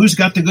find out who's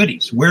got the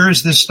goodies. Where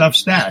is this stuff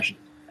stashed?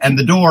 And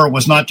the door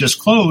was not just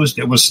closed,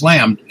 it was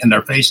slammed in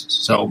their faces.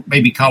 So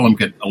maybe Colum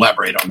could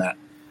elaborate on that.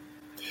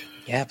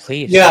 Yeah,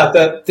 please. Yeah,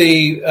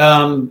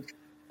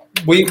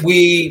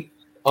 we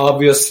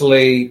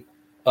obviously,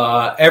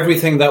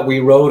 everything that we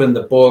wrote in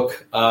the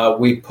book,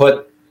 we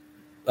put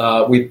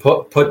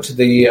to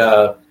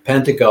the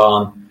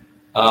Pentagon,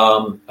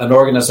 an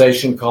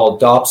organization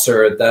called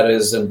DOPSR that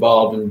is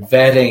involved in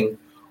vetting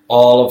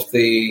all of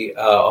the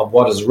of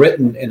what is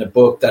written in a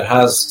book that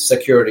has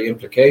security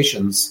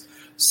implications.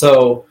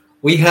 So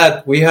we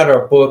had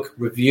our book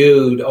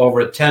reviewed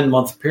over a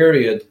 10-month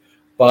period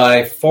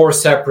by 4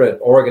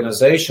 separate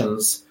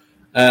organizations,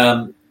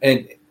 and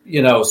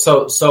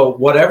so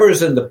whatever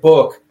is in the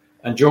book,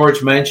 and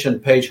George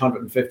mentioned page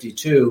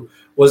 152,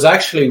 was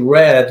actually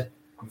read,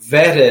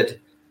 vetted,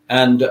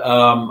 and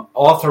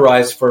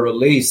authorized for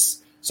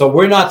release. So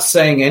we're not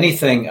saying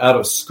anything out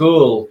of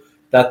school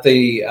that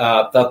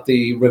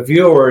the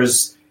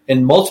reviewers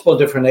in multiple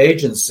different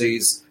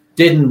agencies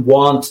didn't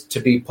want to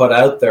be put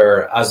out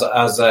there as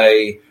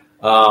a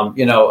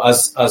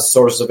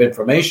source of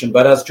information.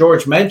 But as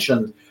George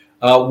mentioned,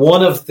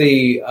 one of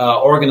the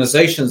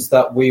organizations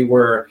that we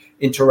were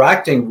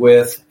interacting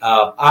with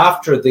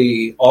after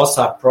the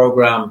OSAP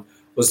program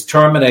was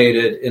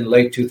terminated in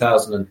late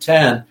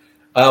 2010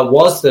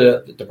 was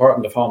the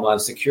Department of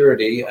Homeland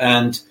Security,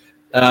 and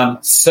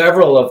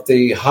several of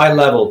the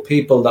high-level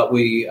people that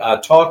we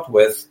talked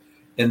with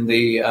in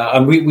the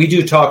and we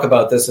do talk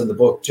about this in the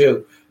book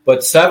too,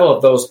 but several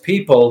of those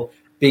people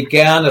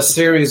began a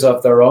series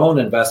of their own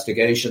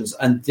investigations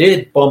and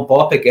did bump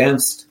up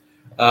against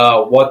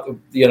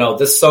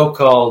this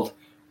so-called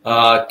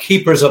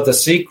keepers of the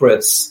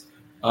secrets,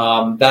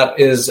 that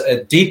is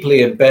a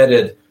deeply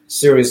embedded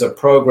series of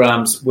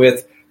programs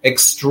with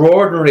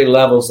extraordinary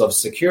levels of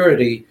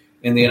security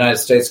in the United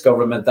States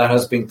government that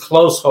has been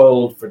close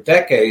hold for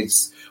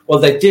decades. Well,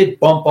 they did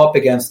bump up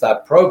against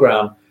that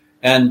program,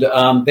 and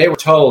they were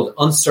told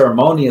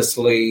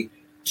unceremoniously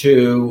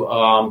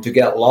to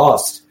get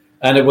lost.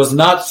 And it was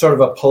not sort of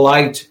a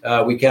polite,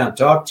 we can't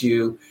talk to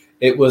you.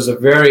 It was a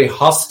very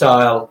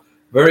hostile,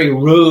 very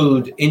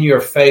rude,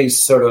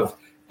 in-your-face sort of,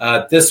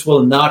 this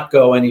will not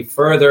go any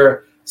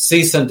further,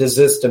 cease and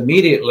desist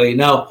immediately.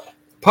 Now,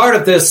 part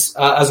of this,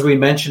 as we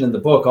mentioned in the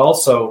book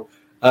also,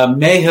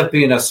 may have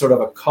been a sort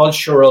of a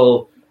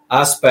cultural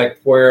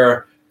aspect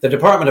where the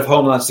Department of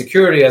Homeland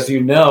Security, as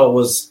you know,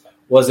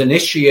 was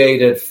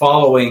initiated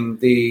following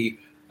the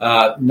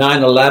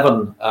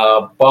 9/11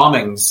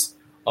 bombings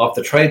of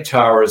the trade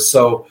towers.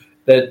 So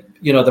that,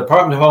 the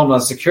Department of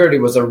Homeland Security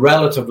was a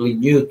relatively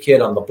new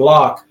kid on the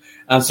block,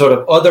 and sort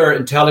of other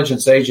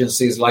intelligence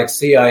agencies like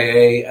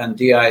CIA and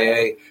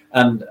DIA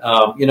and,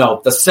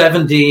 the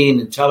 17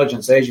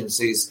 intelligence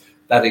agencies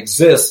that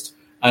exist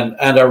and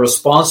are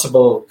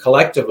responsible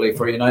collectively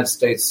for United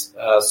States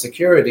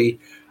security.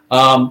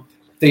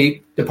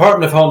 The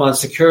Department of Homeland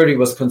Security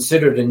was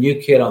considered a new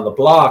kid on the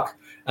block.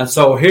 And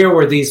so here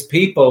were these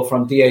people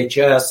from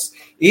DHS,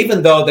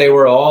 even though they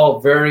were all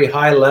very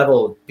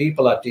high-level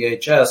people at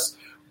DHS,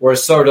 were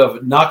sort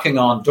of knocking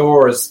on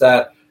doors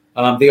that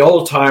the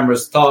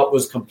old-timers thought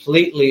was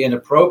completely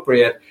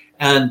inappropriate,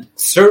 and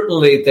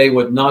certainly they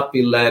would not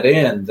be let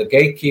in. The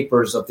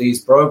gatekeepers of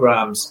these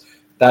programs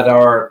that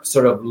are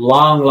sort of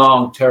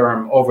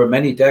long-term, over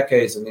many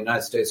decades in the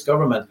United States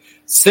government,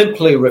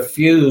 simply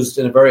refused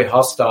in a very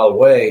hostile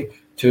way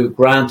to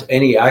grant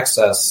any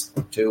access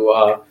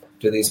to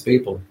these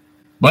people.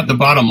 But the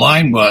bottom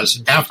line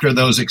was, after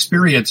those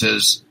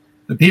experiences,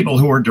 the people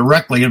who were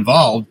directly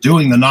involved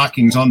doing the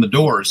knockings on the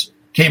doors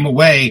came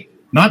away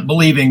not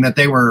believing that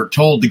they were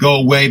told to go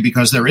away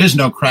because there is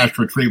no crash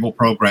retrieval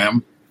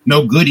program,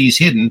 no goodies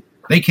hidden.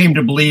 They came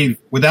to believe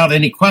without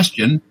any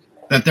question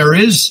that there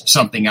is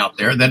something out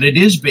there, that it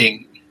is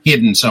being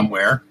hidden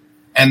somewhere,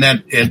 and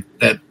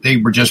that they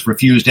were just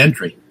refused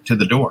entry to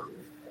the door.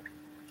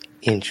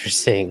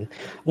 Interesting.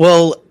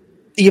 Well,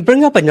 you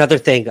bring up another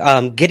thing,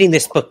 getting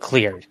this book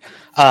cleared.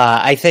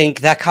 I think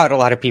that caught a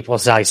lot of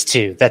people's eyes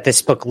too, that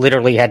this book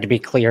literally had to be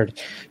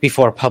cleared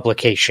before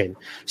publication.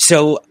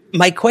 So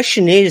my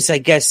question is, I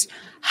guess,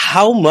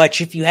 how much,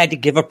 if you had to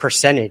give a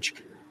percentage,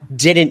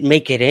 didn't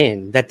make it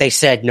in, that they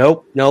said,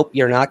 nope,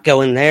 you're not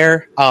going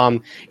there?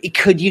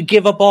 Could you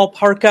give a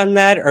ballpark on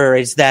that, or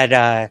is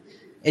that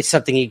it's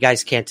something you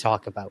guys can't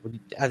talk about?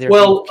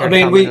 Well, I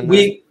mean,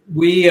 we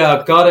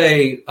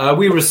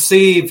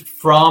received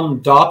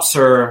from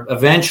DOPSR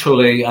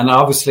eventually, and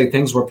obviously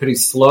things were pretty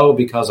slow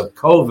because of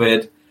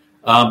COVID,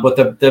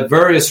 but the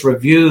various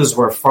reviews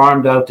were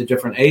farmed out to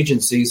different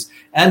agencies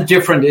and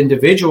different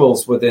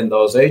individuals within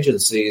those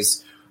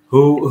agencies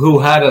who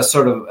had a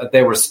sort of,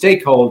 they were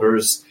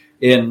stakeholders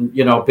in,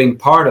 being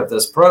part of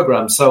this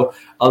program. So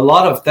a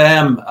lot of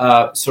them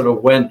sort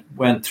of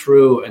went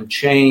through and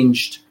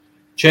changed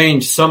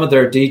some of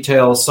their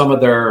details, some of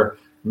their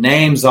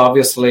names,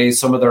 obviously,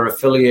 some of their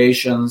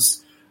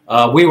affiliations.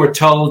 We were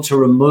told to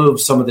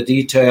remove some of the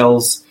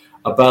details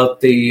about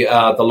the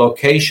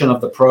location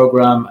of the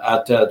program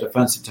at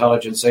Defense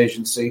Intelligence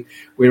Agency.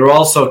 We were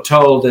also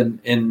told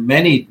in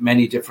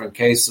many different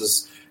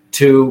cases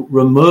to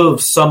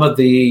remove some of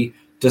the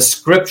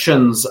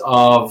descriptions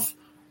of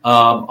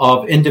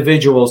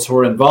individuals who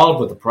were involved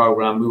with the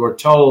program. We were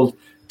told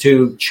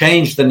to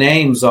change the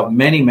names of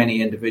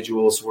many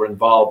individuals who were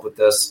involved with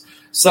this.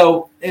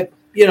 So,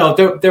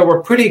 there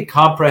were pretty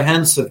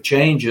comprehensive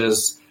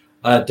changes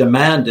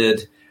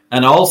demanded.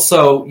 And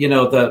also,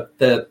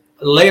 the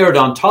layered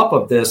on top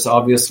of this,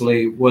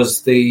 obviously,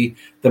 was the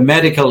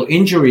medical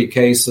injury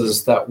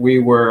cases that we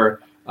were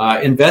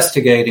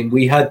investigating.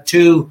 We had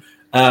two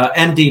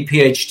MD,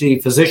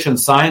 PhD physician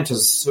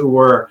scientists who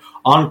were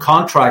on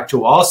contract to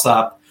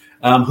OSAP,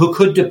 who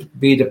could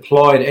be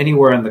deployed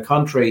anywhere in the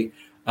country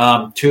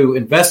to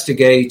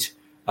investigate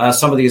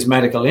some of these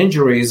medical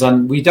injuries,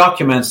 and we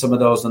document some of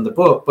those in the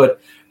book. But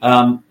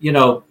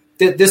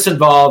this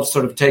involves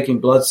sort of taking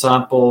blood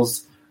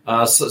samples.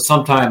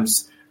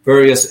 Sometimes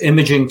various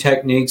imaging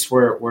techniques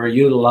were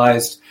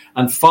utilized,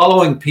 and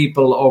following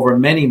people over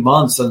many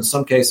months, and in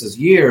some cases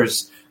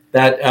years,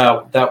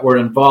 that were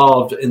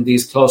involved in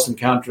these close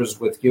encounters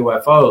with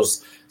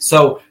UFOs.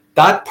 So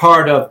that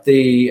part of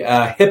the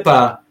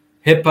HIPAA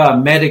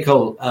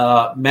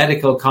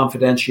medical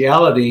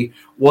confidentiality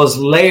was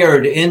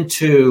layered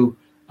into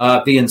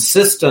the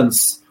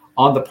insistence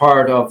on the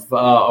part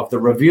of the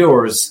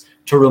reviewers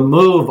to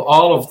remove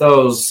all of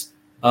those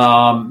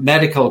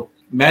medical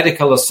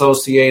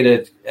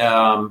associated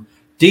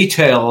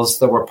details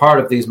that were part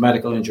of these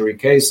medical injury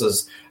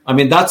cases. I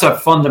mean, that's a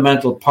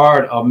fundamental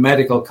part of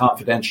medical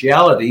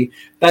confidentiality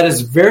that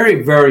is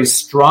very, very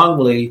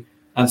strongly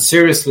and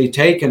seriously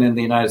taken in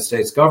the United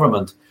States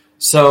government.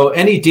 So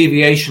any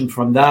deviation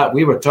from that,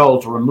 we were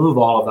told to remove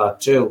all of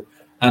that too,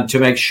 and to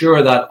make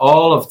sure that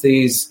all of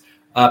these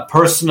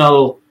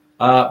personal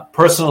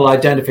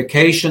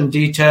identification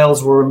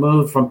details were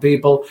removed from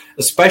people,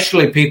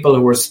 especially people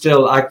who were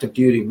still active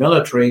duty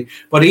military,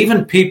 but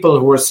even people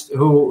who were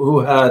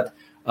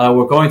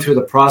going through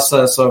the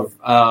process of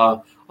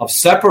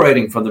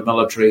separating from the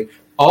military.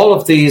 All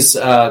of these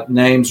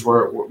names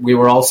we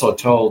were also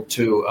told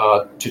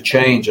to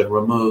change and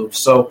remove.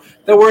 So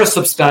there were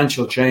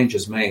substantial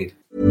changes made.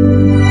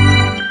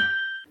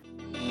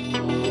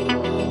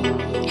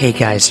 Hey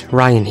guys,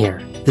 Ryan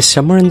here. The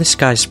Somewhere in the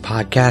Skies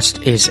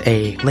podcast is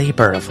a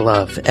labor of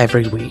love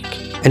every week.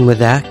 And with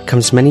that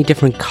comes many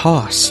different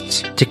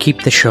costs to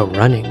keep the show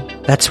running.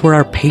 That's where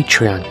our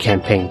Patreon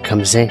campaign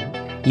comes in.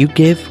 You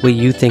give what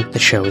you think the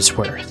show is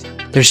worth.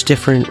 There's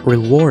different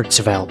rewards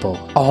available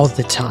all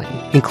the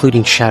time,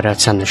 including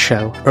shoutouts on the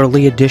show,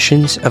 early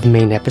editions of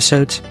main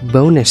episodes,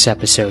 bonus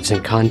episodes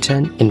and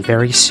content, and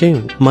very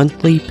soon,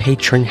 monthly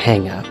patron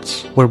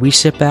hangouts, where we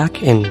sit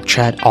back and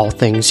chat all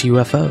things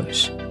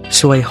UFOs.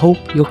 So I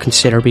hope you'll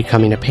consider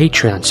becoming a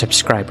Patreon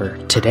subscriber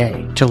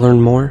today. To learn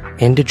more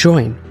and to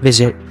join,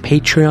 visit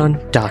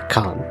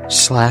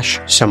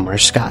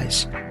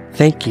patreon.com/somewhereskies.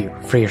 Thank you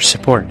for your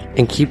support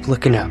and keep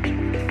looking up.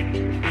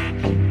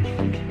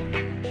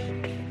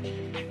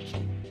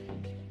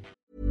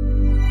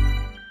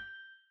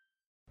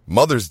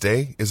 Mother's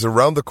Day is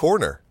around the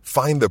corner.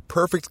 Find the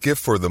perfect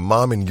gift for the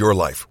mom in your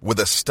life with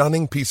a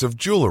stunning piece of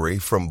jewelry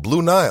from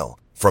Blue Nile.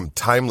 From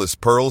timeless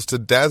pearls to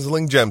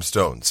dazzling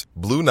gemstones,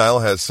 Blue Nile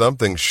has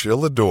something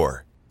she'll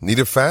adore. Need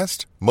it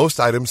fast? Most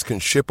items can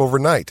ship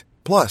overnight.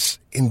 Plus,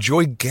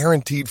 enjoy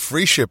guaranteed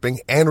free shipping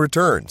and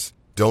returns.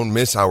 Don't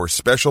miss our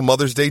special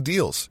Mother's Day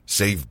deals.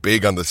 Save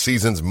big on the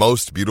season's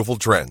most beautiful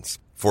trends.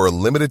 For a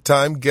limited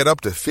time, get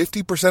up to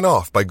 50%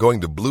 off by going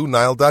to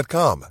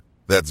BlueNile.com.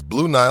 That's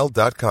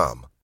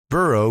BlueNile.com.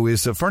 Burrow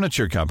is a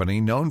furniture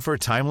company known for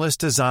timeless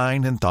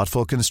design and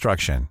thoughtful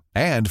construction,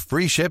 and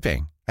free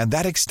shipping, and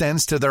that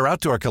extends to their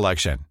outdoor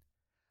collection.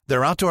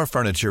 Their outdoor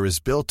furniture is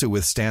built to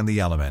withstand the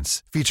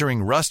elements,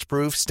 featuring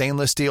rust-proof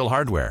stainless steel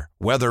hardware,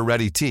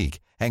 weather-ready teak,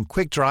 and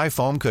quick-dry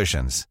foam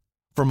cushions.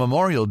 For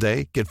Memorial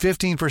Day, get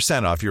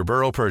 15% off your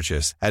Burrow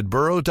purchase at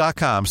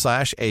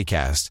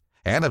burrow.com/ACAST,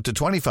 and up to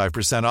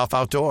 25% off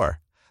outdoor.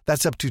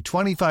 That's up to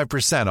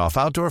 25% off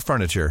outdoor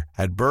furniture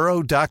at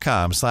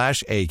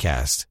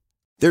burrow.com/ACAST.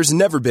 There's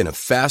never been a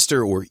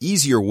faster or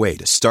easier way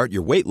to start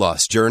your weight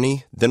loss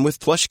journey than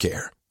with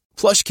PlushCare.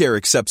 PlushCare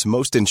accepts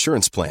most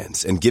insurance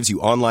plans and gives you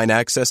online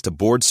access to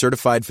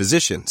board-certified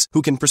physicians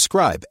who can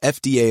prescribe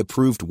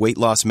FDA-approved weight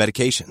loss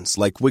medications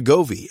like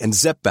Wegovy and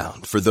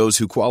Zepbound for those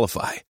who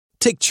qualify.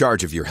 Take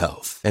charge of your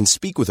health and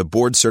speak with a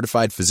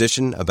board-certified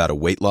physician about a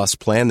weight loss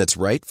plan that's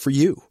right for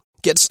you.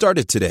 Get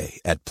started today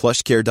at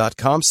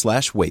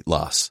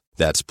plushcare.com/weightloss.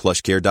 That's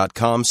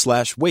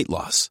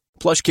plushcare.com/weightloss.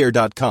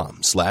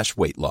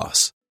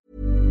 plushcare.com/weightloss.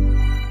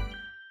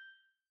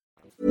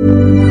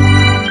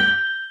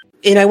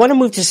 And I want to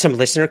move to some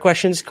listener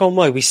questions,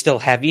 Como. We still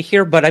have you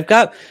here, but I've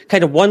got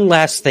kind of one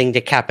last thing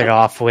to cap it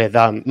off with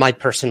my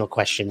personal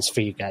questions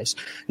for you guys.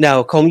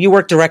 Now, Como, you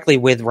work directly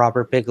with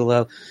Robert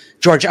Bigelow.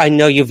 George, I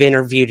know you've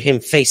interviewed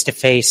him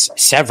face-to-face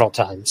several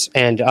times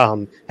and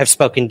have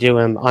spoken to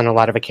him on a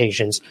lot of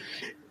occasions.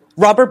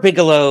 Robert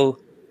Bigelow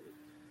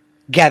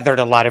gathered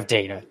a lot of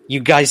data.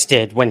 You guys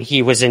did when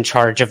he was in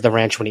charge of the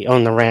ranch, when he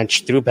owned the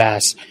ranch through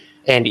Bass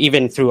and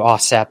even through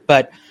OSAP.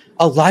 But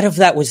a lot of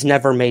that was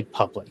never made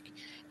public.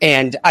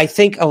 And I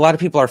think a lot of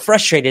people are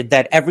frustrated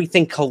that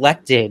everything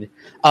collected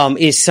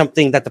is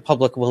something that the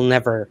public will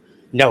never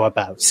know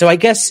about. So I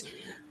guess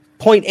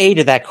point A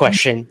to that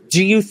question,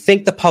 do you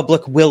think the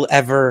public will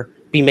ever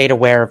be made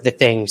aware of the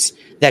things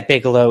that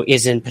Bigelow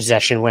is in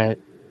possession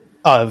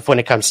of when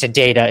it comes to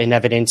data and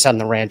evidence on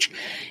the ranch?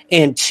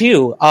 And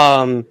two,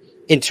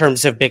 in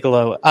terms of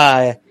Bigelow,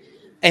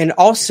 and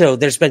also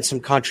there's been some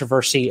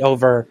controversy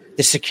over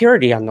the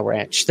security on the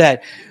ranch,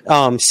 that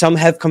some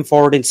have come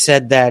forward and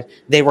said that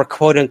they were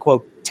quote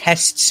unquote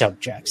test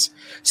subjects.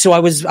 So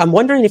I'm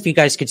wondering if you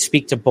guys could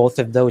speak to both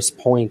of those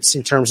points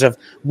in terms of,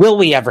 will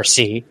we ever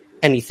see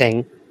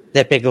anything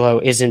that Bigelow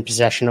is in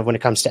possession of when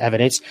it comes to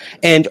evidence?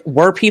 And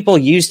were people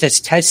used as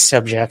test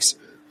subjects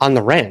on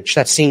the ranch?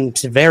 That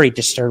seems very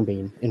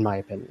disturbing, in my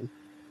opinion.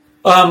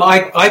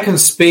 I can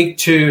speak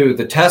to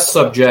the test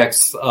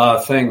subjects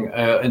thing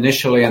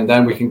initially, and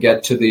then we can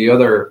get to the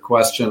other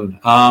question.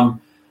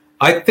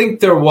 I think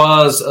there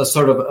was a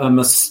sort of a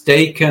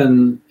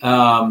mistaken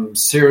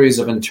series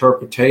of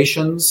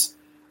interpretations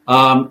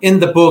in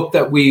the book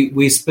that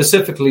we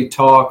specifically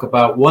talk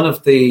about. One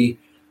of the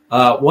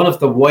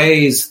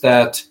ways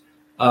that,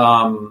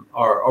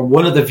 or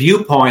one of the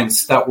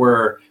viewpoints that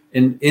were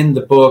in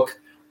the book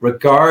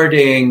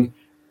regarding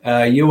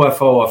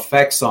UFO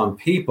effects on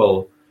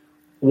people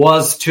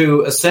was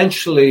to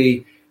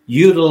essentially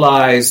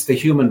utilize the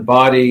human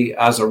body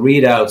as a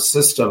readout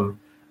system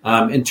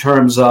in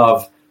terms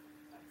of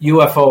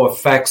UFO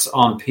effects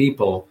on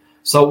people.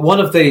 So one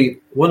of the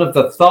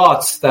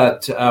thoughts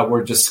that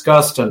were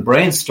discussed and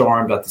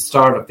brainstormed at the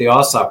start of the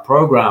OSAP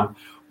program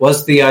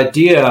was the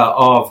idea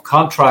of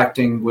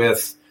contracting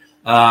with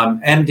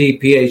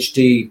MD,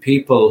 PhD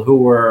people who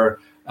were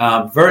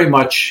very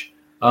much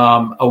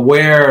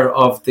aware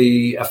of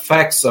the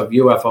effects of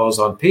UFOs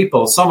on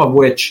people, some of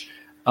which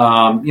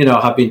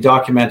have been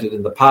documented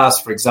in the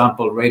past. For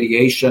example,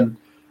 radiation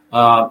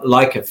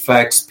like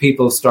effects.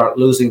 People start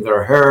losing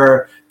their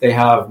hair. They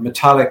have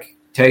metallic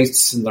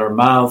tastes in their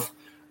mouth.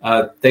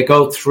 They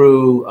go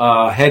through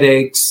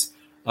headaches,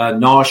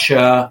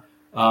 nausea,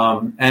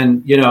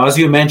 and as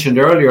you mentioned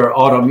earlier,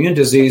 autoimmune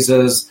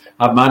diseases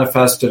have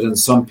manifested in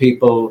some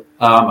people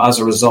as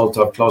a result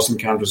of close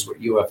encounters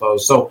with UFOs.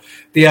 So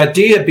the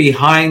idea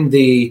behind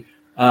the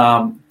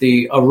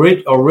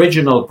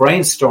original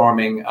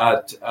brainstorming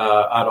at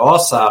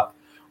OSAP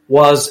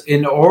was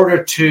in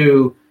order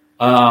to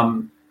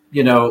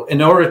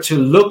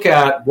look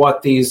at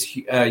what these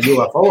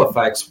UFO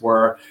effects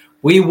were,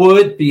 we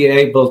would be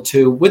able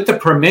to, with the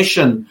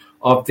permission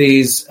of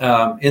these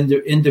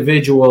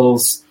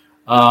individuals,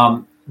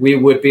 we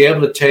would be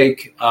able to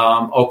take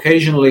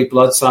occasionally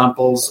blood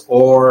samples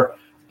or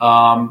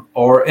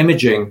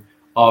imaging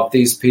of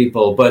these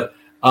people. But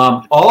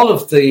all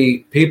of the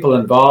people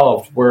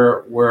involved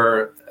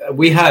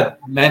we had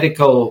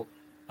medical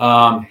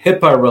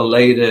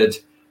HIPAA-related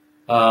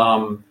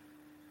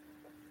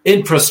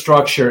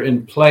infrastructure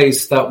in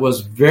place that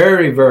was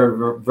very,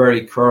 very,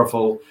 very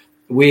careful.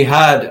 We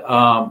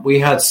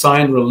had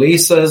signed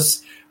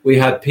releases. We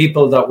had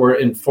people that were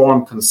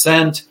informed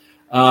consent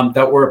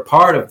that were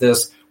part of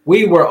this.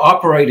 We were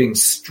operating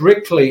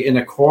strictly in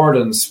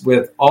accordance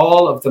with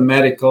all of the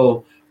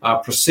medical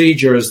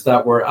procedures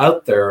that were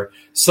out there,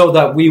 so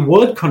that we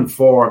would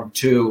conform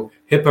to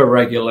HIPAA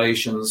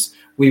regulations.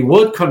 We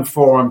would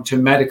conform to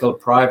medical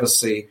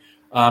privacy.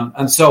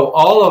 And so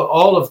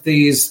all of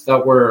these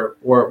that were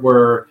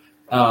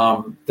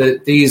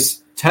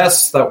these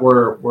tests that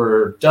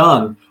were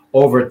done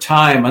over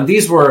time, and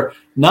these were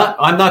not.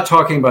 I'm not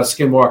talking about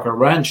Skinwalker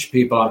Ranch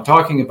people. I'm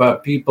talking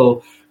about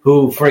people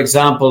who, for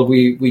example,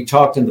 we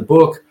talked in the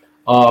book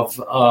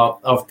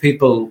of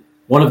people.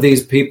 One of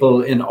these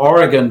people in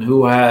Oregon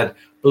who had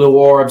blue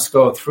orbs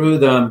go through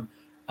them,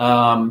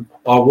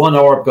 or one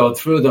orb go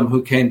through them,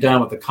 who came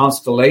down with a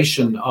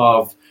constellation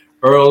of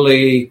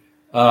early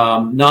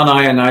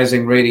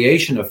non-ionizing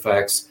radiation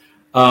effects.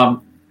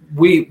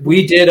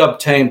 We did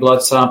obtain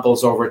blood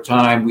samples over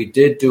time. We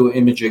did do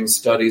imaging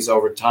studies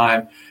over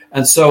time.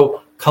 And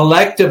so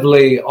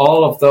collectively,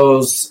 all of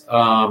those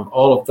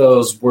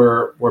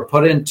were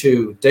put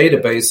into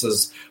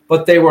databases,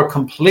 but they were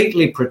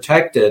completely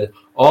protected.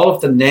 All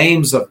of the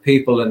names of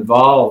people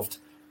involved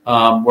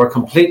were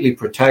completely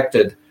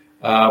protected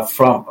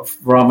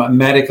from a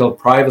medical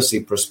privacy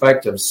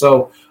perspective.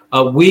 So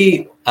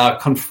we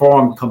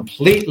conform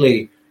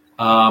completely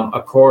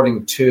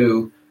according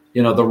to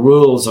the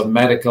rules of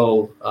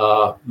medical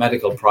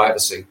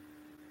privacy.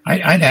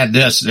 I'd add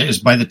this: is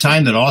by the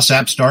time that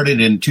OSAP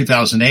started in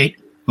 2008,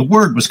 the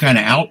word was kind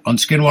of out on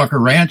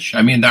Skinwalker Ranch.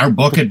 I mean, our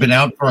book had been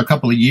out for a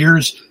couple of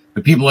years.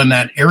 The people in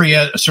that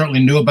area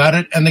certainly knew about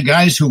it, and the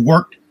guys who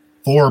worked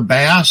for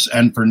BASS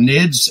and for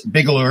NIDS,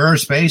 Bigelow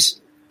Aerospace,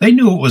 they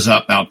knew it was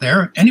up out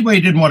there. Anybody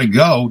who didn't want to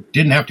go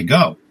didn't have to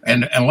go.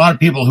 And a lot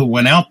of people who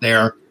went out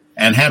there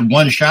and had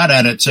one shot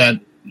at it said,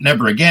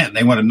 never again.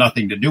 They wanted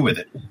nothing to do with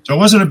it. So it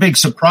wasn't a big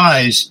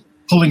surprise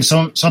pulling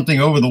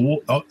something over the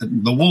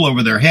wool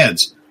over their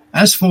heads.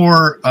 As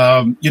for,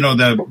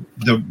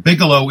 the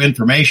Bigelow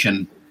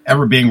information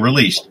ever being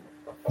released,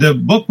 the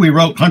book we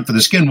wrote, Hunt for the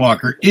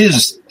Skinwalker,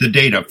 is the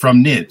data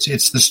from NIDS.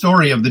 It's the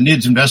story of the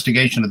NIDS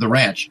investigation of the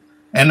ranch.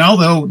 And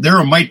although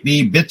there might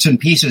be bits and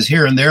pieces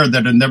here and there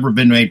that have never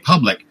been made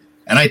public,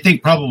 and I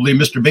think probably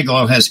Mr.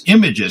 Bigelow has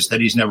images that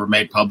he's never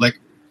made public,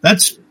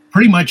 that's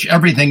pretty much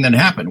everything that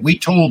happened. We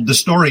told the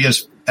story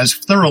as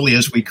thoroughly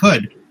as we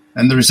could,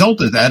 and the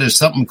result of that is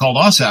something called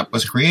OSAP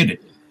was created.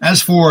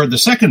 As for the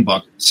second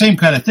book, same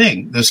kind of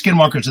thing, the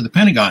Skinwalkers of the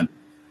Pentagon.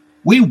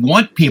 We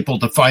want people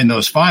to find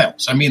those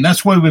files. I mean,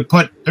 that's why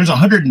there's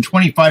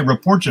 125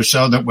 reports or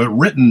so that were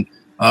written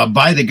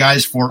by the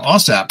guys for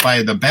OSAP,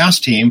 by the BASS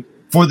team,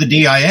 for the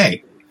DIA.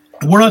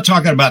 We're not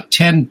talking about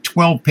 10,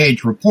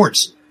 12-page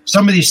reports.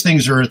 Some of these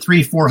things are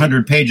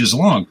 300-400 pages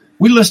long.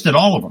 We listed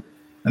all of them.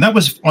 And that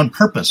was on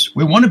purpose.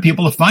 We wanted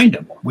people to find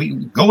them. We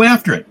go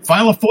after it.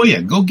 File a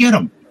FOIA. Go get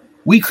them.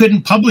 We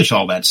couldn't publish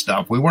all that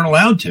stuff. We weren't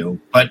allowed to,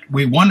 but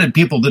we wanted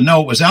people to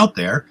know it was out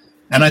there.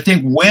 And I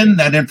think when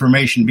that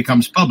information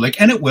becomes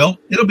public, and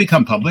it'll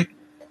become public.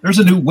 There's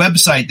a new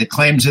website that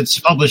claims it's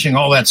publishing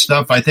all that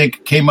stuff. I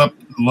think came up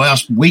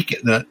last week,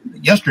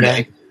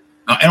 yesterday.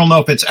 I don't know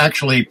if it's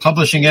actually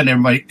publishing it.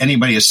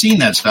 Anybody has seen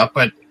that stuff,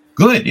 but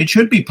good. It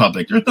should be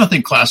public. There's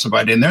nothing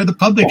classified in there. The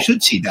public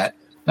should see that.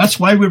 That's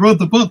why we wrote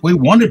the book. We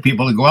wanted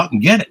people to go out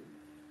and get it.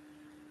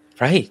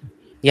 Right.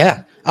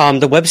 Yeah.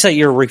 The website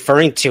you're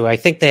referring to, I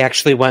think they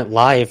actually went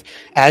live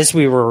as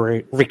we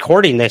were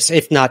recording this,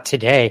 if not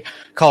today,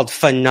 called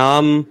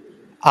Phenomenon.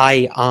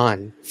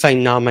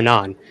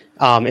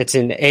 It's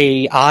an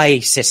AI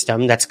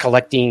system that's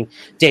collecting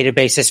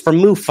databases from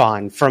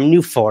MUFON, from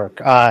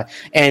NUFORC,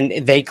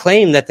 and they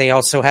claim that they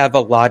also have a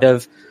lot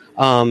of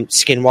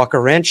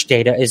Skinwalker Ranch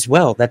data as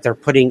well that they're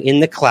putting in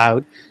the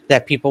cloud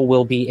that people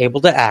will be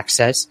able to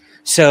access.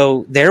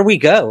 So there we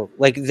go.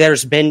 Like,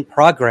 there's been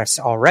progress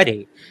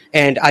already.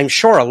 And I'm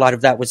sure a lot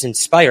of that was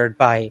inspired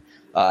by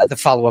the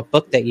follow-up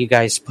book that you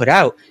guys put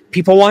out.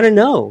 People want to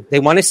know. They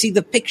want to see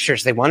the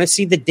pictures. They want to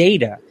see the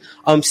data.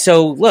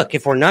 So look,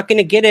 if we're not going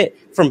to get it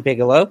from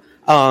Bigelow,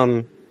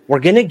 we're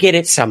going to get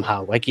it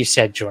somehow, like you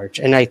said, George.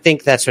 And I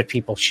think that's what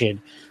people should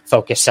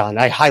focus on.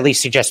 I highly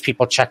suggest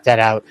people check that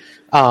out.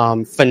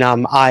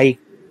 Phenomenon.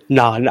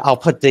 I'll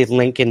put the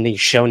link in the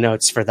show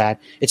notes for that.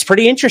 It's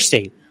pretty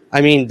interesting.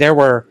 I mean, there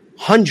were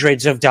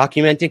hundreds of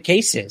documented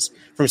cases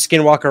from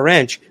Skinwalker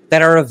Ranch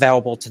that are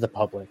available to the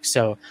public.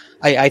 So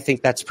I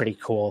think that's pretty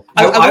cool.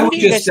 I would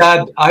just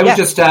add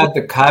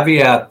the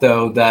caveat,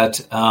 though, that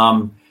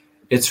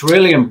it's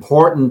really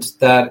important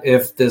that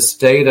if this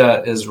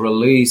data is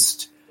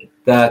released,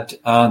 that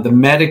the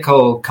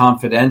medical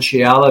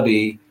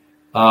confidentiality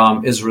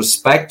is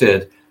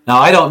respected. Now,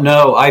 I don't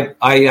know.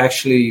 I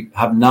actually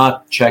have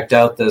not checked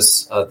out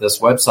this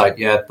website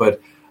yet,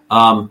 but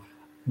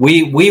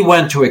we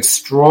went to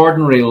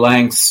extraordinary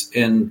lengths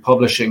in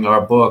publishing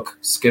our book,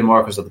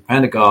 Skinwalkers of the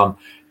Pentagon,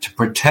 to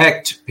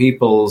protect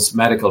people's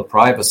medical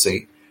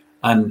privacy.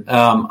 And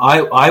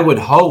I would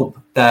hope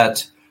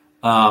that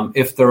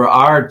if there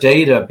are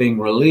data being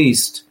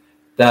released,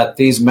 that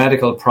these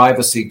medical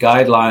privacy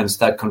guidelines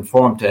that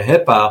conform to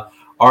HIPAA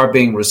are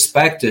being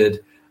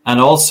respected. And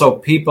also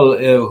people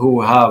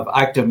who have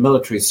active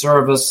military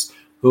service,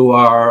 who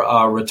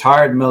are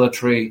retired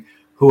military,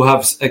 who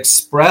have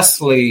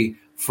expressly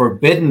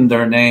forbidden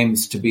their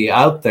names to be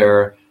out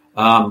there,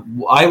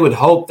 I would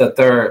hope that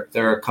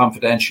their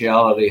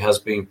confidentiality has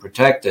been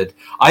protected.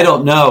 I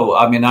don't know.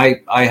 I mean,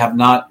 I have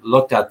not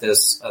looked at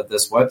this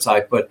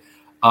website, but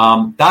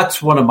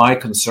that's one of my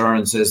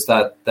concerns is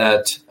that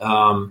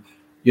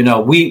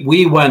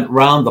we went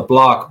round the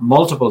block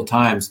multiple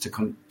times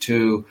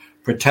to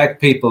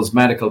protect people's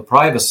medical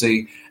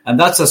privacy, and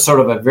that's a sort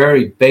of a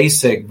very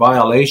basic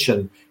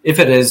violation. If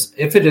it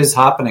is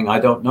happening, I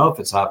don't know if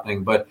it's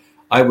happening, but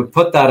I would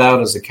put that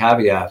out as a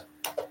caveat.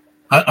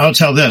 I'll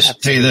tell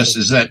you this,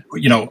 is that,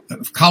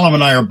 Colum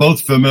and I are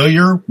both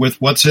familiar with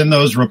what's in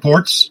those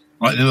reports,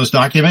 in those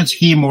documents.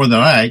 He, more than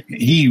I,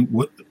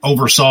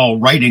 oversaw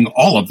writing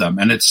all of them.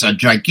 And it's a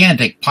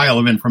gigantic pile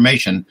of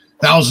information,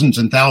 thousands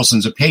and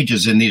thousands of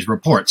pages in these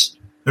reports.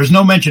 There's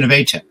no mention of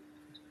ATIP.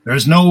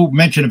 There's no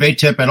mention of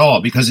ATIP at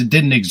all because it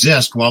didn't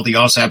exist while the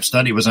OSAP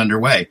study was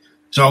underway.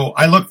 So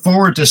I look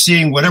forward to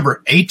seeing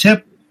whatever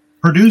ATIP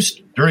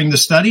produced during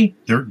its study.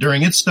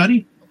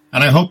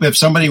 And I hope if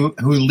somebody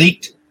who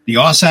leaked the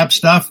OSAP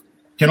stuff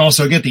can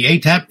also get the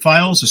ATAP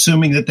files,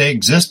 assuming that they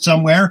exist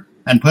somewhere,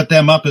 and put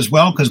them up as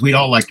well, because we'd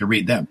all like to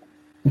read them.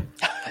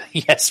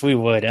 Yes, we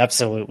would.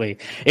 Absolutely.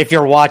 If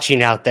you're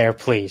watching out there,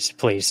 please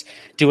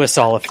do us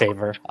all a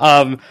favor.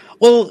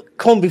 Well,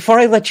 Colm, before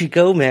I let you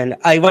go, man,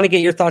 I want to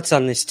get your thoughts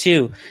on this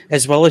too,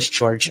 as well as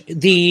George.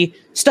 The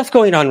stuff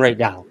going on right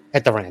now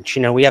at the ranch.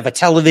 We have a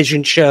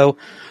television show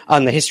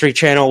on the History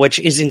Channel, which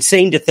is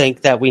insane to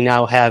think that we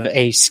now have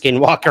a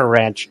Skinwalker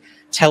Ranch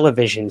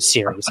television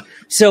series.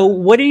 So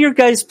what are your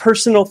guys'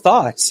 personal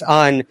thoughts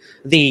on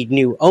the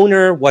new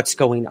owner? What's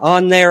going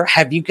on there?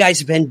 Have you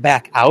guys been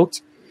back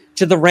out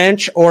to the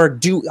ranch, or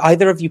do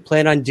either of you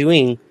plan on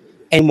doing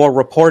any more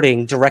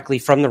reporting directly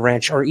from the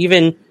ranch or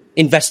even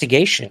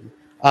investigation?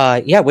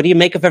 What do you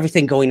make of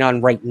everything going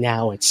on right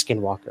now at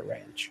Skinwalker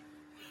Ranch?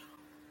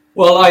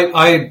 Well,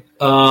 I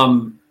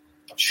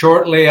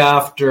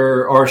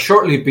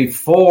shortly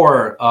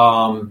before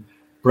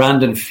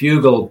Brandon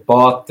Fugel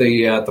bought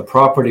the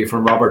property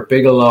from Robert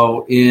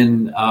Bigelow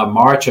in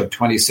March of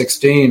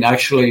 2016.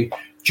 Actually,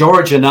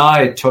 George and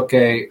I took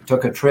a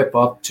trip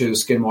up to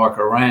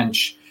Skinwalker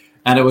Ranch,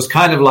 and it was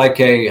kind of like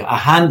a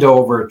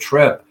handover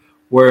trip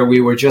where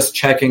we were just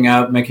checking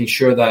out, making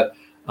sure that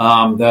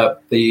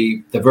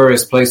the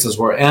various places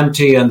were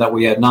empty and that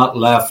we had not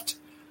left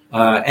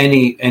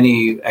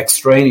any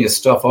extraneous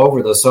stuff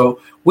over there.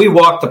 So we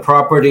walked the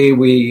property.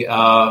 We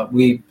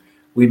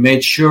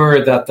made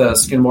sure that the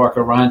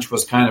Skinwalker Ranch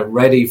was kind of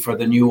ready for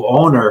the new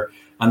owner.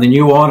 and the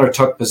new owner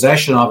took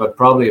possession of it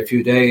probably a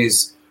few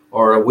days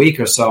or a week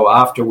or so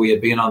after we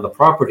had been on the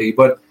property.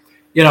 But,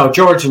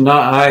 George and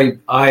I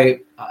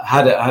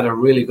had a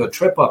really good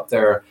trip up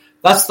there.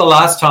 That's the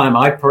last time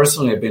I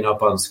personally have been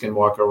up on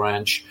Skinwalker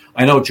Ranch.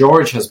 I know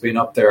George has been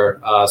up there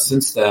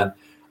since then.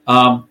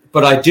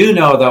 But I do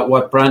know that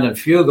what Brandon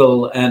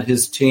Fugal and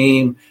his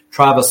team,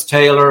 Travis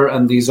Taylor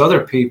and these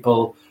other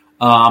people,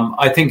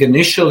 I think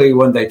initially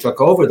when they took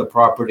over the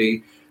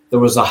property, there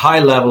was a high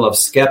level of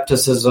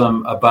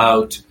skepticism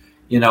about,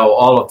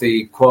 all of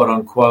the quote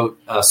unquote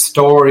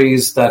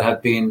stories that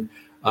had been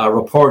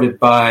reported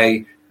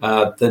by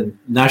the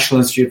National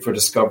Institute for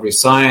Discovery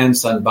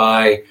Science and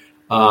by,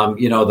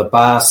 the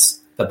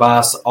BASS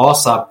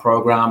OSAP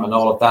program and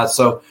all of that.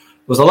 So there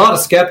was a lot of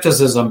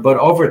skepticism, but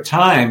over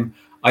time,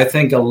 I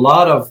think a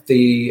lot of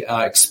the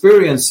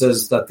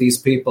experiences that these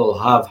people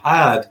have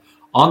had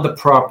on the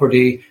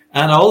property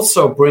and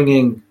also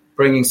bringing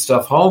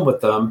stuff home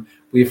with them,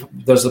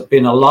 there's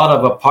been a lot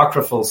of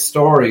apocryphal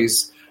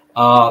stories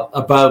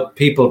about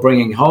people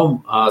bringing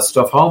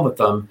stuff home with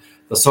them,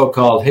 the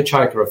so-called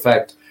hitchhiker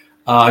effect.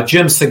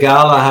 Jim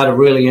Segala had a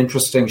really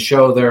interesting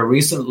show there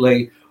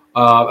recently,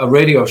 a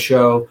radio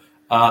show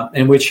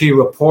in which he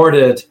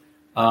reported,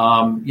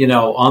 on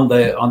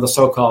the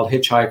so-called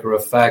hitchhiker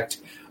effect.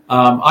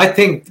 I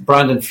think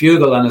Brandon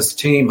Fugal and his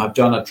team have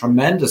done a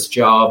tremendous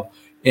job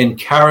in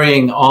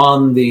carrying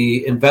on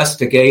the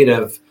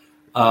investigative,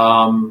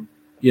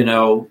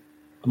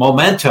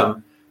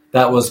 momentum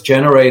that was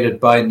generated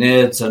by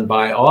NIDS and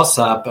by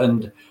OSAP.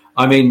 And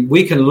I mean,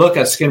 we can look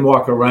at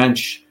Skinwalker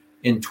Ranch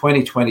in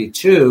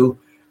 2022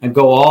 and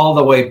go all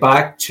the way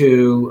back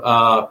to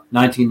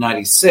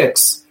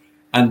 1996.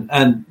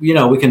 And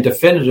we can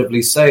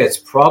definitively say it's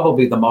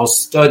probably the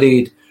most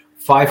studied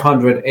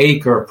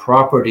 500-acre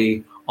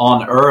property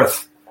on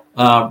Earth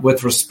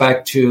with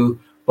respect to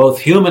both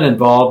human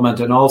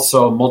involvement and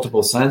also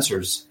multiple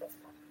sensors.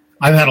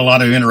 I've had a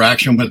lot of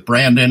interaction with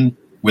Brandon,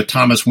 with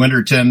Thomas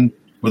Winterton,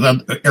 with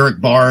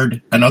Eric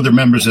Bard, and other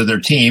members of their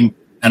team.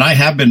 And I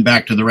have been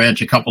back to the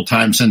ranch a couple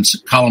times since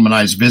Colum and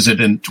I's visit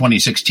in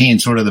 2016,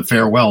 sort of the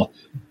farewell.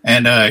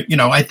 And,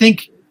 I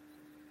think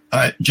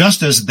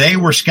just as they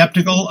were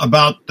skeptical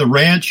about the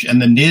ranch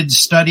and the NIDS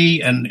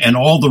study and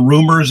all the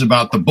rumors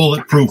about the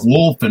bulletproof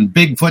wolf and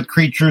Bigfoot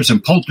creatures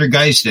and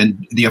poltergeist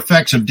and the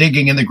effects of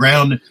digging in the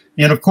ground,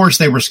 and of course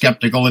they were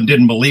skeptical and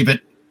didn't believe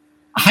it.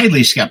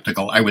 Highly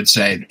skeptical, I would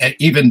say,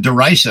 even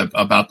derisive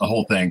about the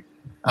whole thing.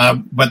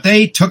 But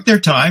they took their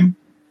time,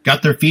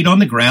 got their feet on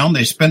the ground.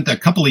 They spent a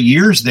couple of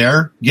years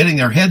there getting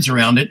their heads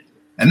around it.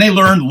 And they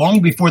learned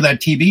long before that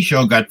TV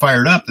show got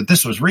fired up that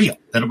this was real,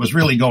 that it was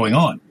really going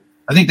on.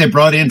 I think they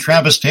brought in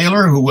Travis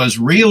Taylor, who was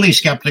really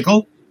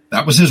skeptical.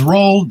 That was his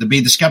role, to be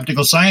the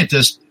skeptical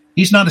scientist.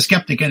 He's not a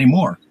skeptic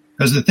anymore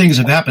because the things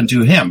have happened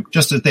to him,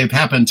 just as they've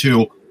happened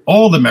to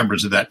all the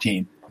members of that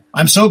team.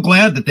 I'm so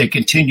glad that they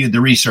continued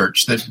the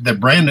research, that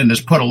Brandon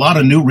has put a lot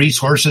of new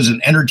resources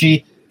and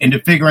energy into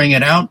figuring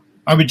it out.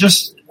 I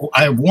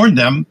warned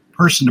them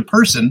person to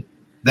person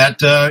that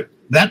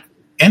that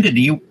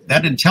entity,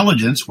 that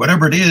intelligence,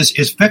 whatever it is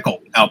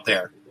fickle out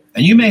there.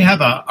 And you may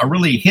have a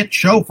really hit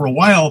show for a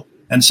while,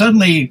 and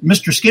suddenly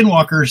Mr.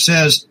 Skinwalker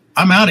says,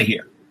 I'm out of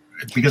here.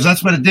 Because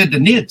that's what it did to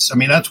NIDS. I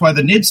mean, that's why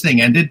the NIDS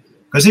thing ended,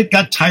 because it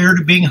got tired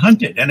of being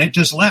hunted, and it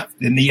just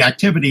left. And the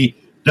activity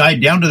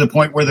died down to the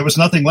point where there was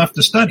nothing left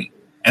to study.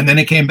 And then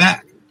it came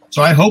back.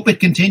 So I hope it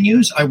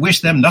continues. I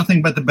wish them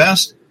nothing but the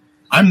best.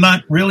 I'm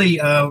not really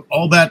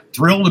all that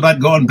thrilled about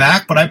going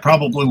back, but I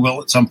probably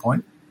will at some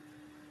point.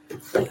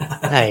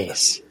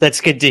 Nice.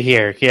 That's good to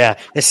hear. Yeah.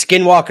 The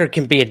Skinwalker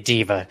can be a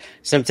diva.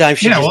 Sometimes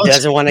she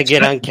doesn't want to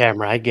get on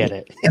camera. I get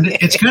it. And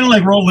it's kind of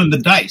like rolling the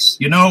dice.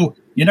 You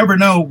never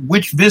know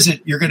which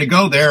visit you're going to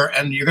go there,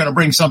 and you're going to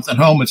bring something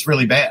home that's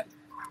really bad.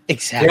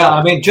 Exactly. Yeah,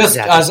 I mean, just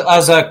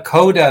as a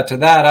coda to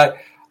that,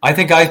 I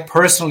think I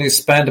personally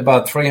spent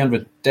about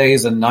 300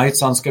 days and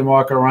nights on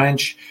Skinwalker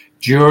Ranch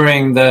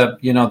during the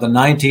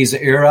 90s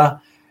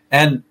era.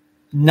 And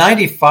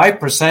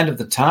 95% of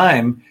the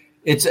time,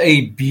 it's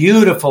a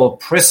beautiful,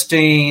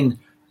 pristine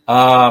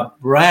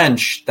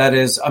ranch that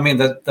is, I mean,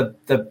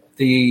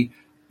 the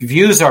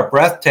views are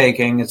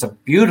breathtaking. It's a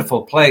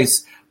beautiful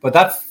place. But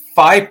that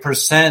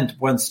 5%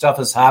 when stuff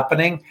is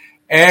happening,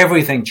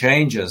 everything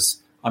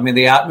changes. I mean,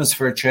 the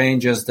atmosphere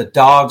changes. The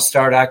dogs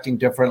start acting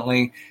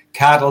differently.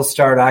 Cattle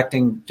start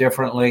acting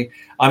differently.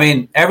 I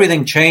mean,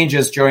 everything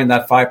changes during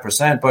that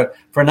 5%. But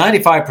for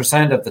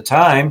 95% of the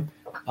time,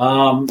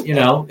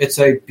 it's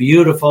a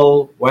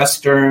beautiful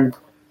Western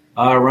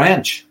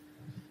ranch.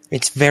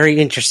 It's very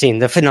interesting.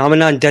 The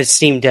phenomenon does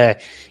seem to,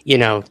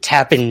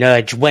 tap and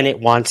nudge when it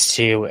wants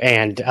to,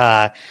 and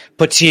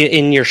puts you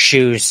in your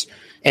shoes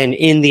and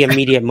in the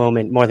immediate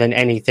moment more than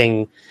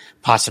anything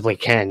possibly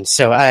can.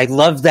 So I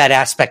love that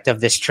aspect of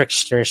this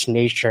tricksterish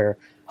nature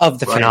of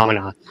the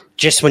phenomena,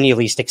 just when you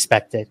least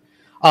expect it.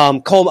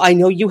 Colm, I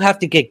know you have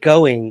to get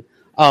going.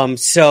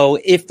 So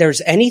if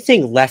there's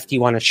anything left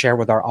you want to share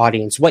with our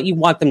audience, what you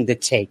want them to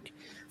take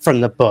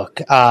from the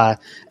book,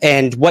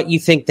 and what you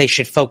think they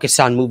should focus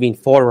on moving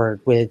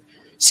forward with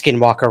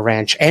Skinwalker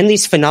Ranch and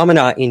these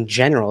phenomena in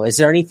general. Is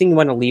there anything you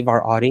want to leave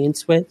our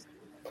audience with?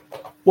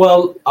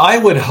 Well, I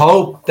would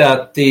hope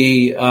that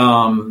the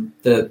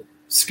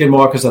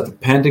skinwalkers at the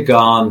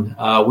Pentagon,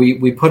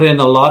 we put in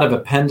a lot of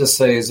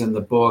appendices in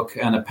the book,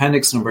 and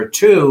appendix number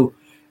 2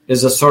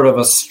 is a sort of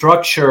a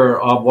structure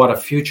of what a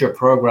future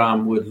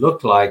program would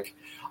look like.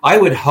 I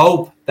would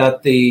hope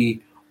that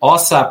the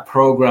OSAP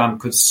program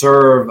could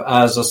serve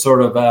as a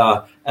sort of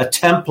a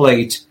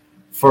template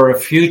for a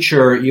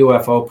future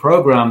UFO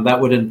program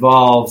that would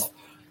involve,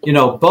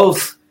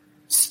 both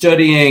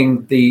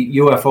studying the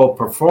UFO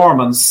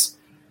performance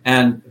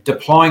and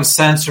deploying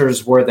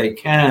sensors where they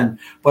can,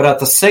 but at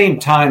the same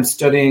time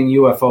studying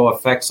UFO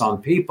effects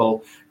on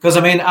people. Because,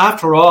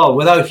 after all,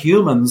 without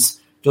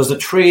humans, does a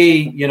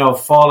tree,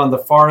 fall in the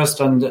forest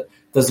and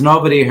does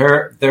nobody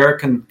hear there?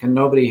 Can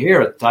nobody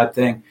hear it? Type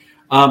thing.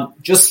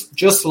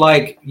 Just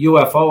like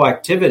UFO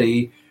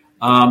activity,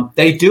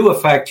 they do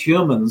affect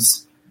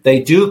humans. They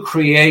do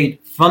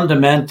create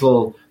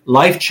fundamental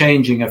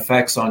life-changing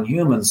effects on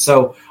humans.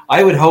 So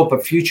I would hope a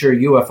future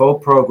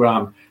UFO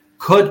program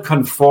could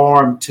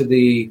conform to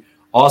the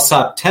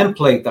OSAP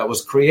template that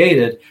was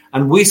created.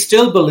 And we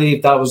still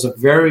believe that was a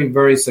very,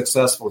 very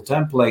successful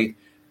template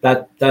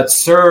that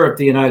served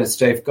the United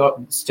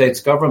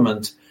States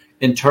government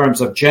in terms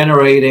of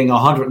generating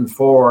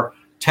 104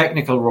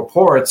 technical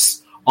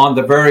reports on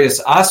the various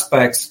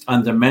aspects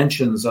and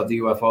dimensions of the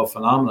UFO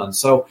phenomenon.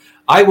 So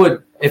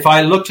if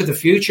I look to the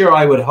future,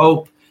 I would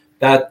hope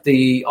that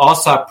the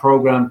OSAP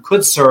program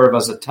could serve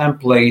as a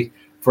template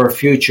for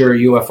future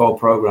UFO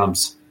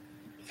programs.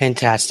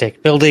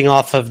 Fantastic. Building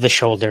off of the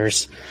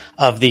shoulders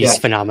of these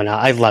phenomena.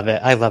 I love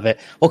it.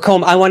 Well,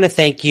 Colm, I want to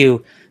thank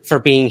you for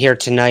being here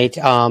tonight.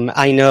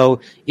 I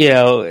know,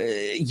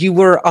 you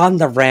were on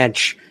the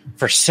ranch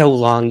for so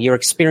long. You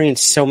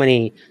experienced so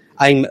many,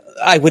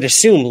 I would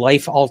assume,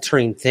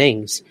 life-altering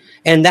things.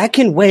 And that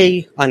can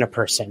weigh on a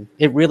person.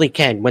 It really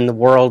can, when the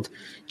world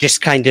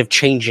just kind of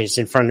changes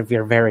in front of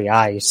your very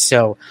eyes.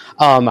 So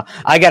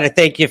I got to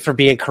thank you for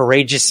being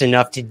courageous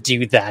enough to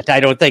do that.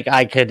 I don't think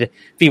I could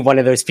be one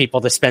of those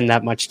people to spend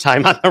that much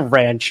time on the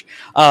ranch.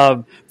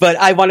 But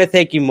I want to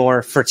thank you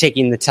more for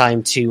taking the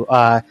time to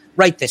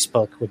write this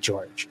book with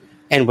George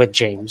and with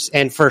James,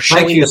 and for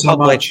showing the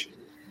public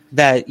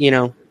that,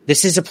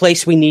 this is a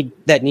place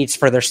that needs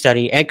further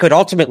study, and could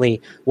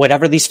ultimately,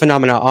 whatever these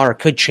phenomena are,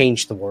 could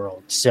change the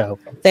world. So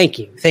thank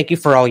you. Thank you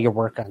for all your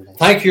work on this.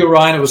 Thank you,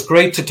 Ryan. It was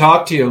great to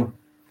talk to you,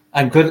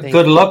 and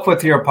good luck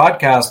with your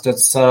podcast. It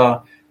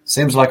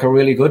seems like a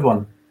really good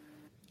one.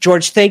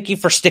 George, thank you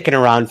for sticking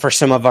around for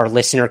some of our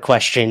listener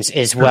questions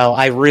as well.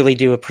 I really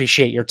do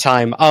appreciate your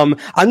time. I'm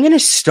going to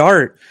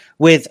start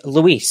with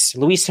Luis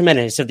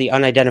Jimenez of the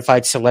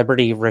Unidentified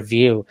Celebrity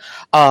Review.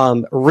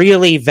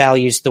 Really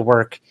values the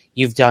work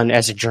you've done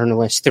as a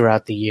journalist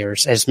throughout the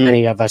years, as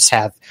many of us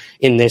have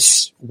in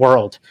this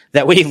world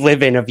that we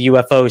live in of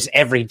UFOs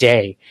every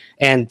day.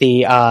 And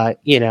the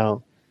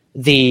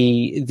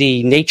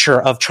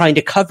nature of trying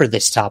to cover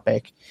this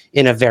topic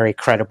in a very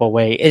credible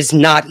way is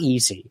not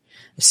easy.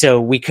 So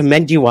we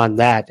commend you on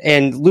that.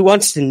 And Lou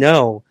wants to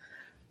know,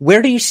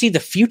 where do you see the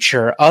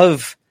future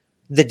of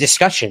the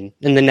discussion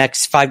in the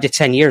next 5 to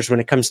 10 years when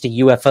it comes to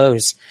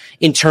UFOs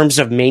in terms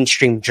of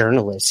mainstream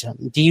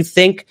journalism? Do you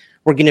think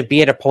we're going to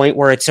be at a point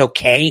where it's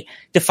okay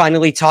to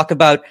finally talk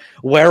about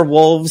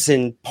werewolves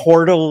and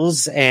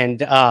portals and,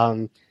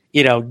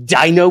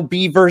 dino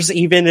beavers,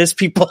 even, as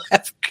people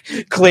have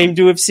claimed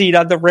to have seen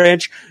on the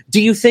ranch?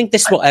 Do you think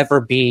this will ever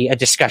be a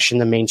discussion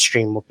the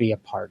mainstream will be a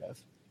part of?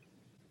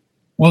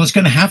 Well, it's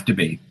going to have to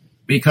be,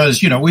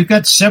 because, we've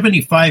got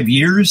 75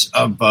 years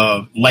of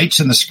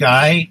lights in the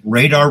sky,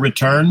 radar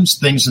returns,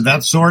 things of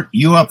that sort,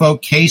 UFO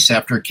case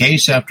after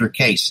case after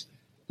case.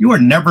 You are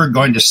never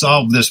going to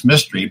solve this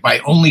mystery by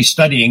only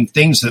studying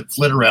things that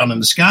flit around in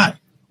the sky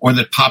or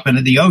that pop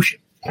into the ocean.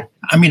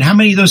 How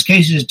many of those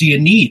cases do you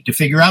need to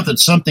figure out that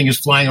something is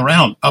flying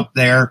around up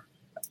there,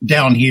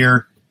 down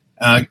here,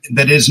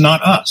 that is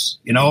not us?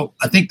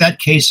 I think that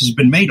case has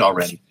been made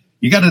already.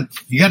 You got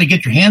to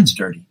get your hands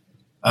dirty.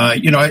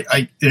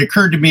 It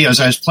occurred to me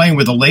as I was playing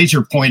with a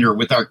laser pointer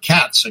with our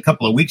cats a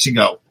couple of weeks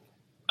ago.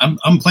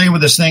 I'm playing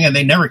with this thing and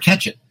they never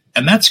catch it.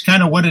 And that's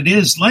kind of what it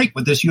is like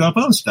with this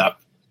UFO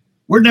stuff.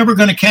 We're never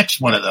going to catch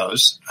one of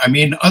those.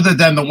 Other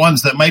than the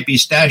ones that might be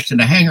stashed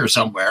in a hangar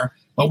somewhere,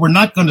 but we're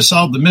not going to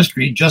solve the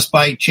mystery just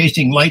by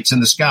chasing lights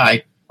in the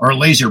sky or a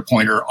laser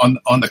pointer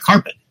on the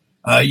carpet.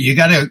 You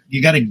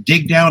gotta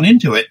dig down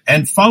into it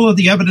and follow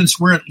the evidence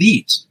where it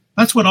leads.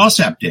 That's what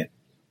OSAP did.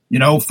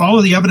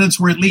 Follow the evidence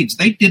where it leads.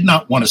 They did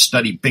not want to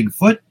study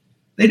Bigfoot.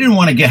 They didn't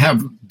want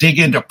to dig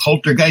into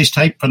poltergeist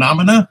type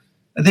phenomena.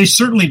 They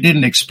certainly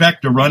didn't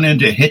expect to run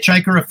into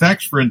hitchhiker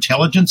effects for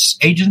intelligence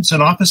agents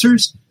and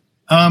officers.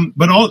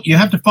 But you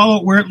have to follow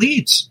it where it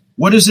leads.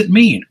 What does it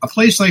mean? A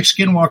place like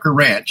Skinwalker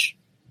Ranch,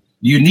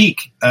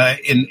 unique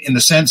in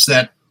the sense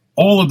that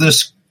all of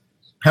this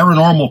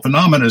paranormal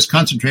phenomena is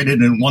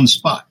concentrated in one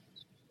spot.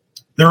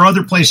 There are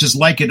other places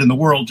like it in the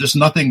world, just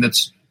nothing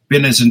that's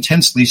been as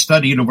intensely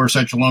studied over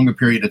such a longer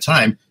period of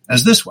time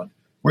as this one.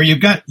 where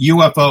you've got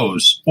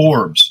UFOs,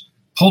 orbs,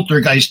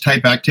 poltergeist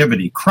type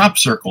activity, crop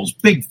circles,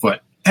 Bigfoot,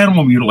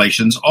 animal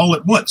mutilations all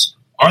at once.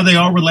 Are they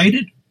all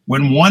related?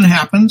 When one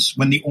happens,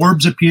 when the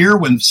orbs appear,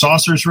 when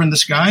saucers are in the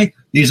sky,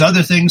 these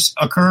other things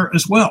occur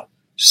as well.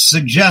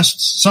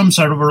 Suggests some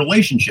sort of a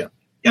relationship.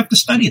 You have to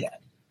study that.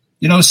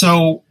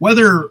 So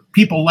whether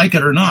people like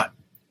it or not,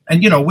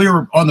 and, we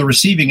were on the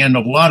receiving end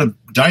of a lot of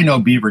Dino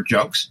Beaver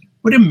jokes.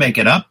 We didn't make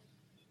it up.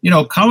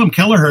 Colm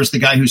Kelleher is the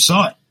guy who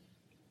saw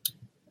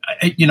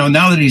it.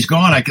 Now that he's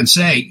gone, I can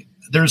say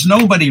there's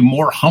nobody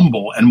more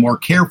humble and more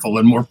careful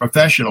and more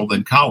professional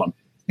than Colm.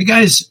 The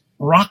guy's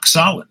rock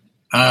solid.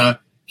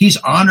 He's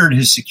honored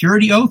his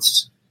security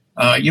oaths.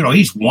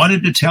 He's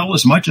wanted to tell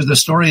as much of the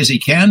story as he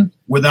can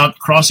without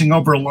crossing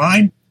over a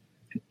line.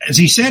 As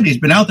he said, he's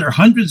been out there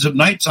hundreds of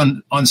nights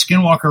on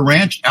Skinwalker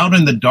Ranch, out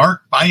in the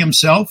dark by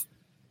himself.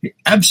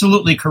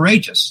 Absolutely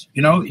courageous.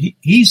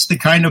 He's the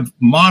kind of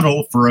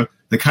model for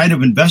the kind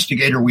of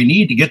investigator we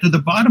need to get to the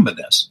bottom of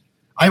this.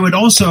 I would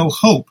also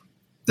hope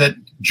that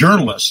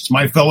journalists,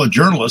 my fellow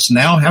journalists,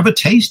 now have a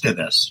taste of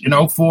this,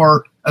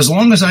 for as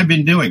long as I've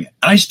been doing it.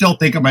 I still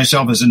think of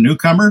myself as a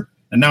newcomer.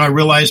 And now I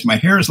realize my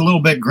hair is a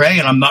little bit gray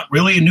and I'm not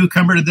really a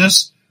newcomer to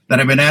this,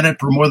 that I've been at it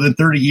for more than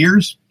 30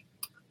 years.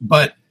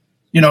 But,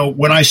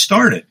 when I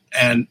started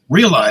and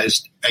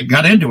realized I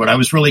got into it, I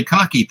was really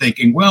cocky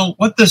thinking, well,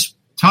 what this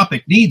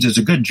topic needs is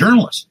a good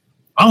journalist.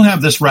 I'll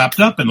have this wrapped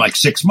up in like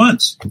 6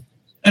 months.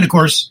 And of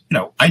course,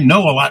 I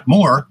know a lot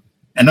more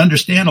and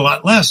understand a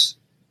lot less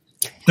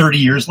 30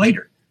 years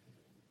later.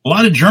 A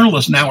lot of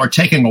journalists now are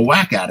taking a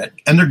whack at it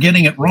and they're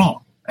getting it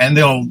wrong. And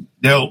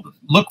they'll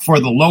look for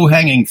the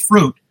low-hanging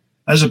fruit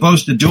as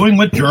opposed to doing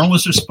what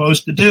journalists are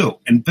supposed to do.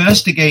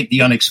 Investigate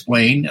the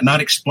unexplained and not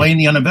explain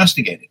the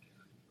uninvestigated.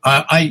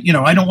 I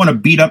don't want to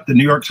beat up the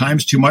New York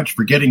Times too much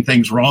for getting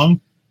things wrong.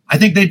 I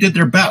think they did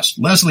their best.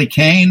 Leslie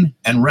Kean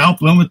and Ralph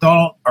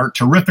Blumenthal are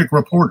terrific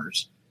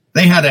reporters.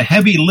 They had a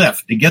heavy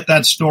lift to get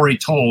that story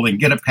told and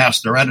get it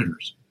past their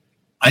editors.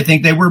 I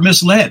think they were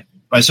misled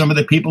by some of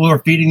the people who are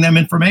feeding them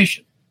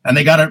information, and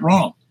they got it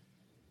wrong.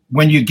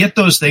 When you get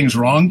those things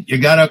wrong, you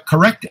got to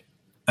correct it.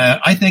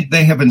 I think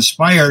they have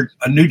inspired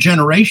a new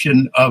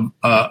generation of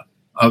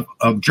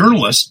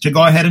journalists to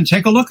go ahead and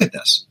take a look at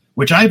this,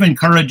 which I've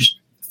encouraged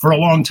for a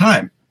long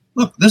time.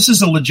 Look, this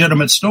is a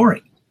legitimate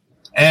story,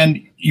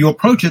 and you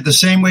approach it the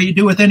same way you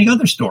do with any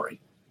other story.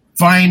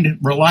 Find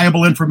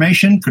reliable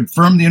information,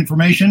 confirm the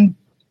information,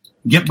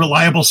 get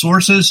reliable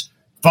sources,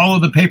 follow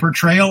the paper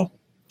trail,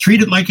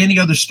 treat it like any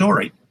other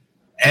story,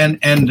 and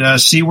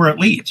see where it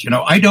leads.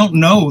 I don't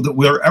know that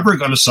we're ever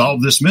going to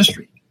solve this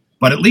mystery.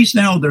 But at least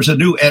now there's a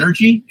new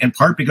energy, in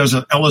part because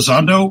of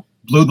Elizondo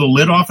blew the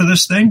lid off of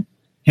this thing.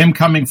 Him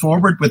coming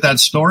forward with that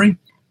story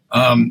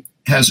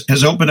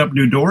has opened up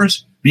new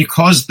doors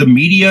because the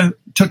media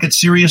took it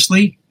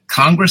seriously.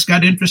 Congress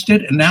got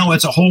interested, and now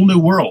it's a whole new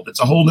world. It's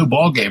a whole new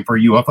ballgame for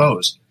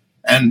UFOs.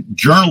 And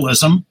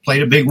journalism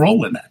played a big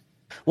role in that.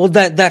 Well,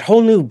 that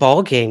whole new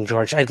ballgame,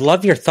 George, I'd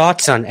love your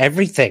thoughts on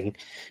everything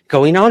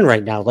going on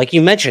right now. Like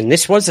you mentioned,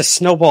 this was a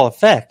snowball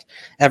effect.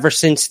 Ever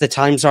since the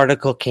Times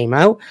article came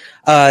out,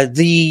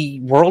 the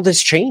world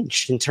has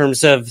changed in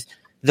terms of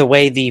the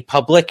way the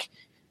public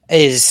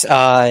is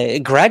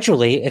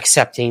gradually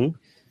accepting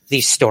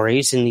these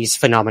stories and these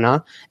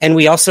phenomena. And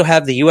we also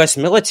have the U.S.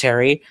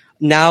 military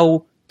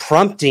now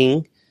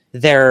prompting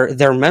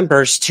their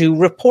members to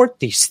report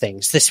these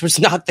things. This was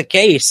not the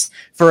case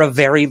for a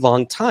very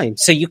long time.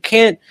 So you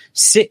can't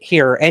sit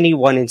here,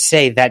 anyone, and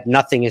say that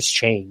nothing has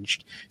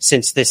changed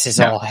since this has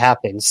all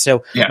happened.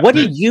 So what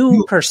do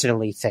you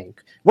personally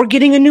think? We're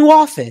getting a new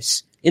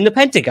office in the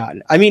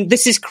Pentagon. I mean,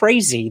 this is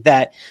crazy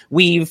that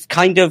we've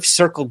kind of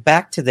circled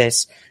back to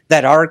this,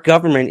 that our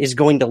government is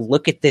going to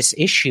look at this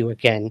issue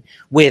again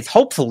with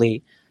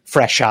hopefully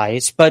fresh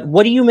eyes. But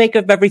what do you make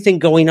of everything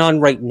going on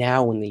right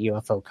now in the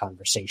UFO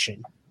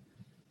conversation?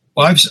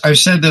 Well, I've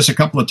said this a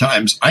couple of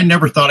times. I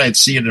never thought I'd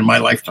see it in my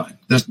lifetime.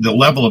 The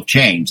level of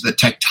change, the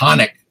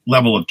tectonic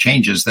level of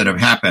changes that have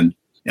happened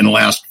in the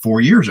last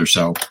 4 years or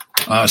so,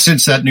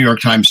 since that New York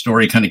Times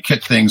story kind of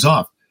kicked things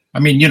off. I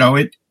mean,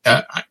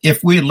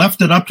 if we had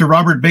left it up to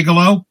Robert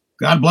Bigelow,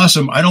 God bless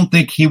him, I don't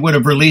think he would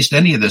have released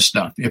any of this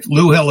stuff. If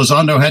Lou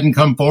Elizondo hadn't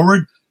come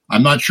forward,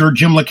 I'm not sure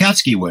Jim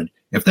Lakatsky would.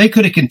 If they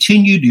could have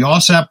continued the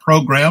OSAP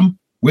program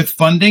with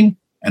funding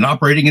and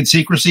operating in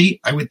secrecy,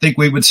 I would think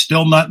we would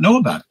still not know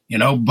about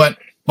it,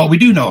 but we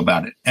do know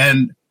about it.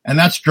 And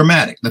that's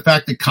dramatic. The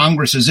fact that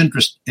Congress is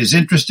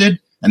interested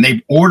and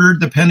they've ordered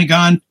the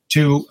Pentagon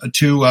to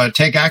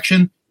take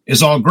action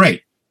is all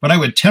great. But I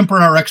would temper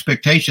our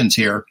expectations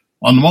here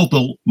on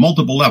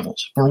multiple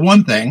levels. For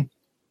one thing,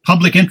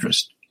 public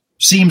interest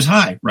seems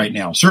high right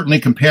now, certainly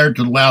compared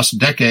to the last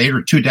decade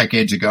or 2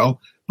 decades ago.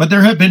 But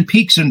there have been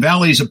peaks and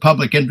valleys of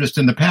public interest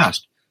in the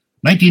past.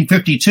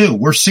 1952,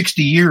 we're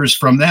 60 years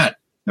from that.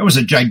 There was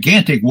a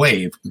gigantic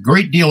wave, a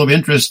great deal of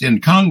interest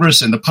in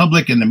Congress and the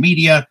public and the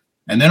media,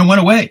 and then it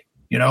went away,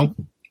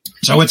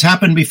 So it's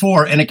happened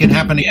before, and it can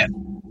happen again.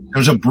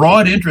 There's a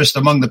broad interest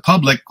among the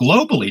public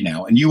globally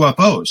now in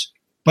UFOs.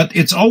 but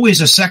it's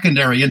always a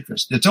secondary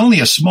interest. It's only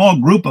a small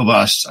group of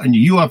us on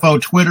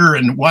UFO Twitter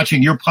and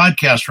watching your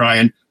podcast,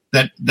 Ryan,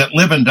 that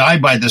live and die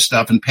by this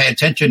stuff and pay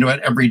attention to it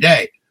every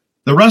day.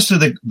 The rest of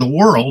the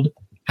world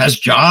has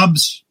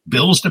jobs,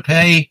 bills to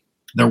pay.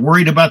 They're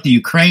worried about the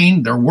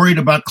Ukraine. They're worried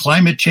about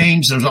climate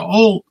change. There's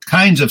all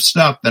kinds of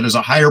stuff that is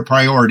a higher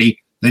priority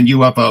than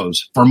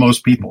UFOs for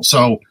most people.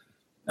 So,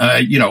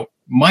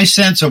 my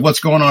sense of what's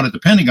going on at the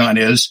Pentagon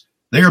is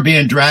they are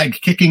being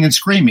dragged kicking and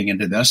screaming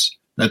into this,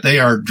 that they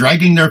are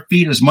dragging their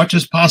feet as much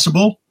as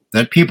possible,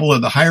 that people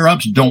at the higher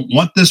ups don't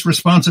want this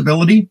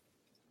responsibility.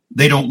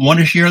 They don't want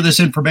to share this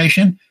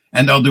information,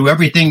 and they'll do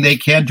everything they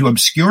can to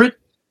obscure it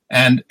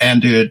and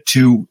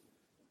to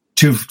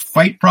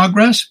fight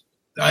progress.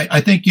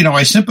 I think,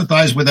 I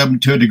sympathize with them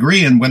to a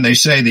degree. And when they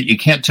say that you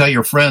can't tell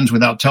your friends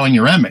without telling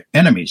your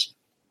enemies,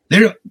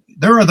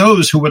 there are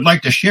those who would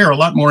like to share a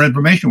lot more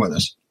information with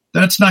us.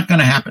 That's not going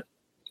to happen.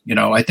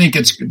 I think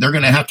they're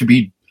going to have to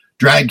be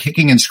dragged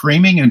kicking and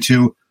screaming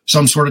into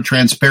some sort of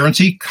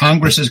transparency.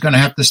 Congress is going to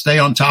have to stay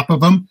on top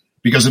of them,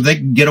 because if they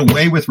can get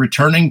away with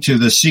returning to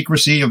the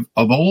secrecy of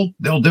old,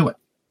 they'll do it.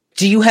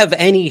 Do you have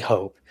any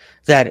hope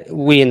that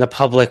we in the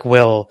public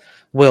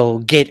will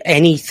get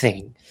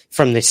anything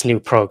from this new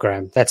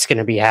program that's going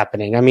to be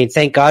happening? I mean,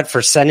 thank God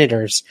for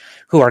senators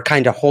who are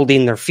kind of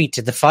holding their feet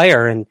to the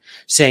fire and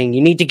saying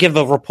you need to give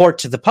a report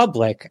to the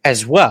public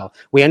as well.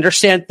 We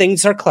understand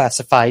things are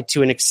classified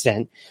to an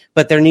extent,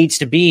 but there needs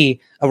to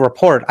be a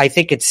report. I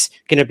think it's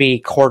going to be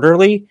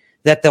quarterly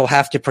that they'll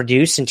have to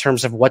produce in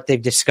terms of what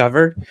they've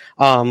discovered.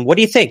 What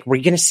do you think? Were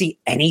you going to see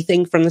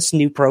anything from this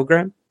new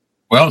program?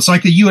 Well, it's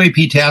like the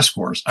UAP task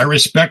force. I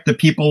respect the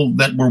people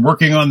that were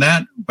working on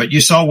that, but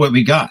you saw what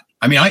we got.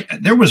 I mean,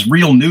 there was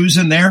real news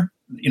in there.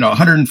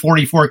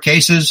 144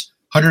 cases,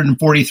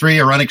 143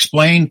 are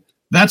unexplained.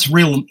 That's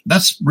real.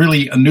 That's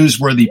really a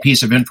newsworthy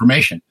piece of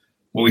information.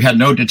 Well, we had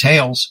no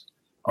details.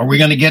 Are we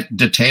going to get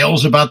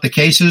details about the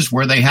cases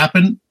where they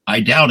happened? I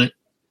doubt it.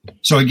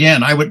 So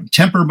again, I would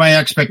temper my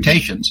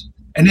expectations.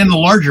 And in the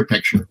larger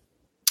picture,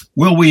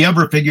 will we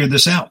ever figure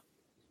this out?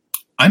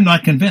 I'm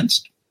not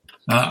convinced.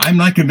 I'm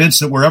not convinced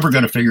that we're ever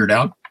going to figure it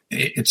out.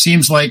 It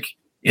seems like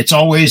it's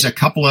always a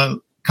couple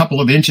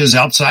of inches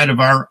outside of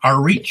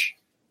our reach,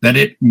 that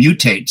it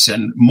mutates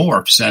and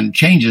morphs and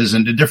changes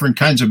into different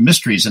kinds of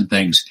mysteries and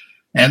things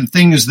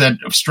that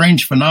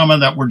strange phenomena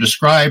that were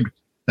described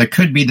that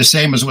could be the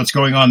same as what's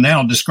going on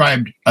now,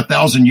 described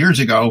 1,000 years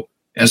ago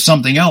as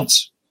something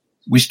else.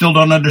 We still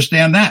don't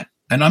understand that.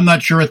 And I'm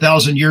not sure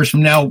 1,000 years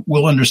from now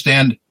we'll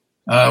understand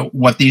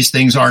what these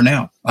things are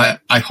now.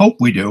 I hope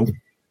we do,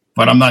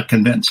 but I'm not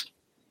convinced.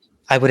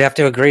 I would have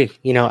to agree.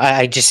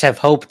 I just have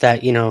hope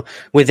that,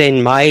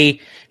 within my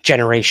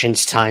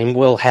generation's time,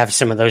 we'll have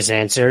some of those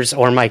answers,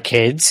 or my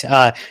kids.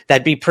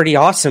 That'd be pretty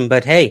awesome.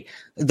 But hey,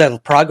 the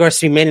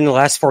progress we made in the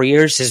last 4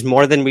 years is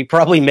more than we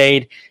probably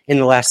made in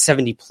the last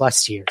 70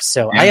 plus years.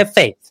 So yeah. I have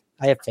faith.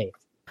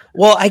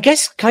 Well, I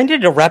guess kind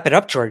of to wrap it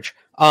up, George,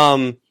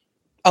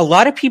 a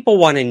lot of people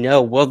want to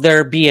know, will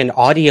there be an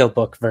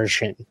audiobook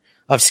version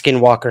of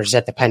Skinwalkers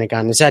at the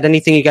Pentagon? Is that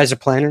anything you guys are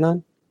planning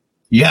on?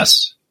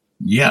 Yes,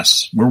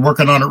 we're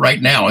working on it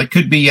right now. It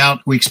could be out.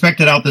 We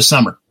expect it out this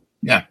summer.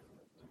 Yeah.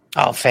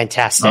 Oh,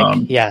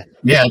 fantastic! Yeah.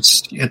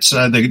 It's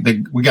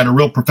we got a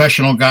real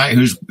professional guy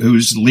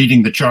who's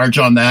leading the charge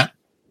on that.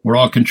 We're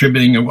all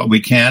contributing in what we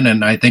can,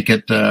 and I think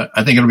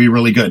it'll be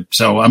really good.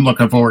 So I'm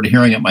looking forward to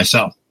hearing it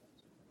myself.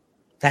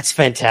 That's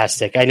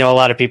fantastic. I know a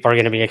lot of people are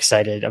going to be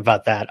excited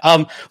about that.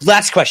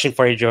 Last question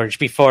for you, George,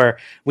 before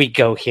we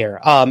go here.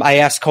 I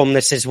asked Colm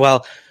this as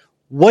well.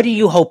 What do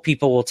you hope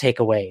people will take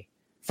away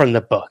from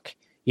the book?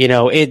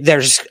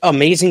 There's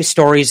amazing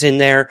stories in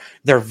there.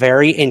 They're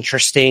very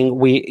interesting.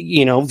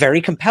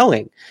 Very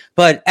compelling.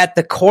 But at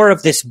the core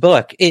of this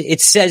book,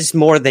 it says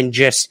more than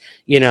just,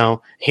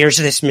 here's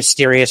this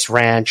mysterious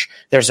ranch.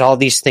 There's all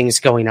these things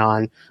going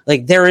on.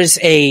 Like, there is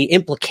a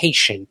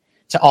implication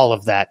to all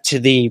of that, to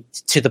the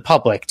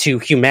public, to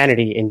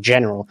humanity in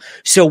general.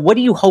 So what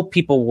do you hope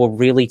people will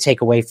really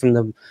take away from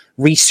the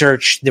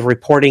research, the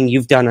reporting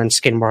you've done on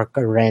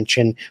Skinwalker Ranch,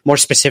 and more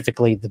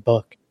specifically, the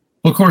book?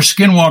 Well, of course,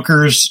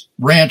 Skinwalker's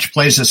Ranch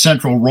plays a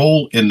central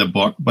role in the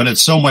book, but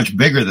it's so much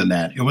bigger than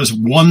that. It was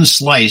one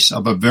slice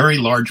of a very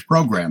large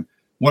program.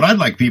 What I'd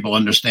like people to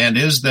understand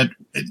is that,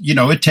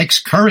 it takes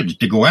courage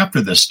to go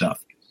after this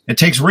stuff. It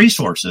takes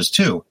resources,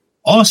 too.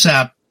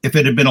 OSAP, if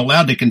it had been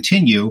allowed to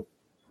continue,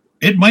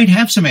 it might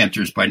have some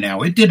answers by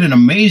now. It did an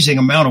amazing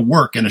amount of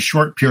work in a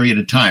short period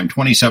of time,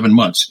 27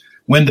 months.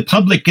 When the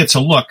public gets a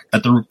look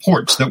at the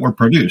reports that were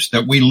produced,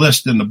 that we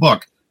list in the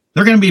book,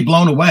 they're going to be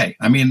blown away.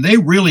 I mean, they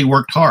really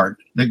worked hard.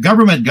 The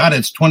government got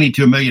its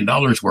 $22 million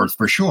worth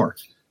for sure.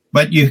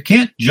 But you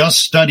can't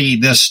just study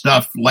this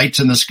stuff, lights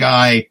in the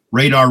sky,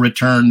 radar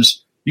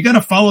returns. You got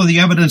to follow the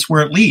evidence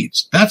where it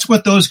leads. That's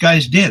what those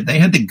guys did. They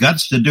had the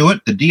guts to do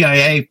it. The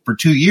DIA for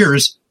 2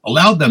 years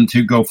allowed them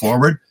to go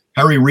forward.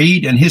 Harry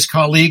Reid and his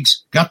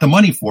colleagues got the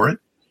money for it.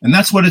 And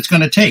that's what it's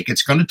going to take.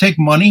 It's going to take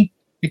money.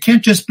 It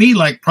can't just be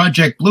like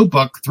Project Blue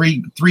Book,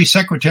 three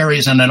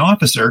secretaries and an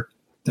officer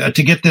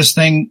to get this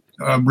thing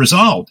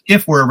resolved,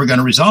 if we're ever going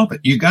to resolve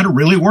it. You got to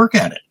really work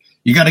at it.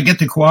 You got to get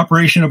the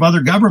cooperation of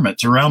other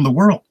governments around the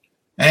world.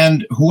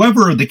 And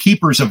whoever the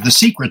keepers of the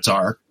secrets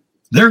are,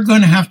 they're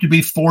going to have to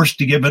be forced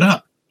to give it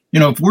up.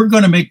 If we're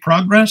going to make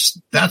progress,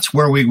 that's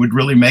where we would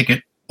really make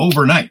it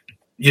overnight,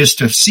 is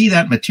to see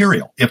that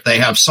material. If they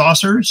have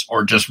saucers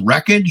or just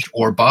wreckage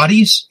or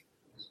bodies,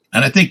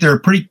 and I think there are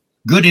pretty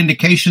good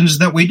indications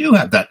that we do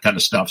have that kind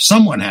of stuff.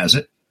 Someone has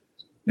it.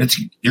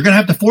 You're going to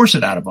have to force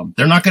it out of them.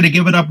 They're not going to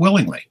give it up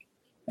willingly.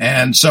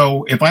 And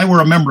so if I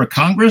were a member of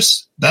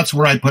Congress, that's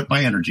where I'd put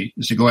my energy,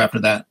 is to go after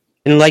that.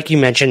 And like you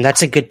mentioned,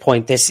 that's a good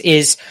point. This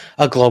is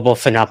a global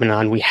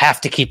phenomenon. We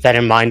have to keep that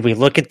in mind. We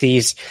look at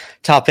these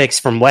topics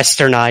from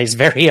Western eyes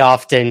very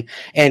often,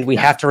 and we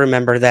have to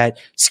remember that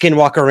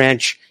Skinwalker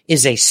Ranch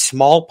is a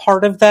small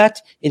part of that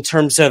in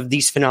terms of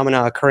these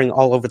phenomena occurring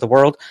all over the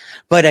world.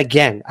 But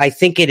again, I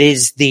think it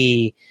is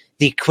the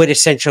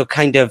quintessential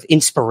kind of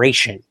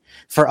inspiration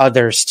for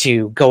others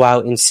to go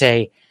out and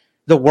say,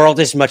 the world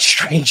is much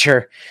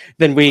stranger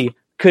than we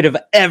could have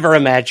ever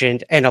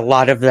imagined, and a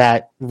lot of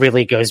that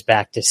really goes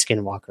back to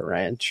Skinwalker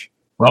Ranch.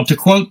 Well, to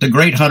quote the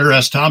great Hunter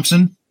S.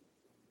 Thompson,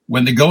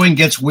 when the going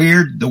gets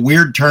weird, the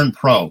weird turn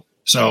pro.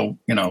 So,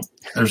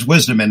 there's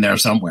wisdom in there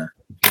somewhere.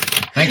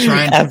 Thanks,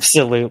 Ryan.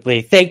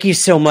 Absolutely. Thank you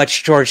so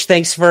much, George.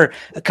 Thanks for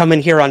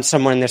coming here on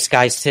Somewhere in the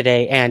Skies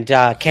today, and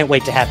can't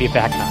wait to have you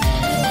back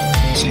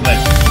on. See you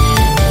later.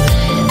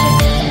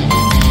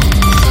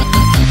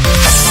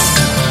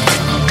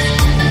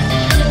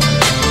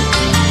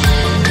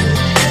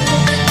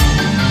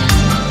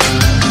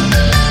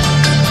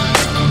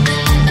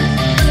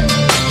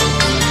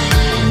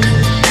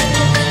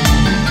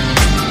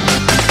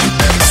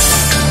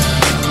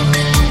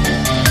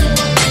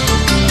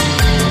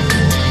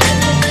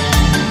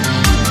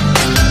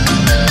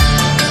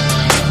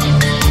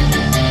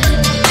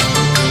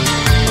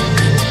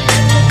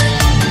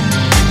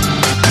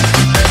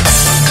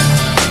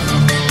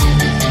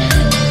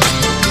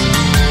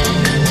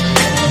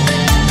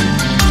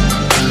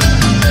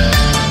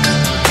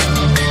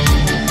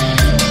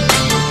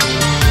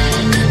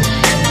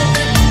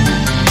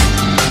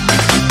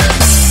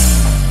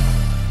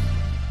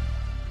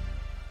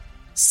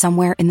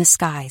 Somewhere in the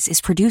Skies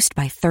is produced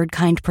by Third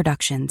Kind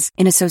Productions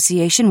in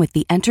association with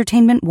the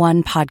Entertainment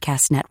One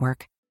Podcast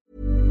Network.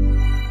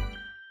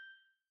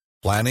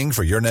 Planning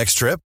for your next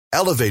trip?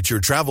 Elevate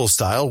your travel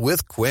style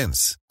with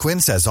Quince.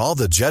 Quince has all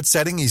the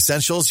jet-setting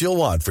essentials you'll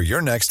want for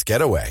your next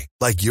getaway,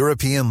 like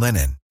European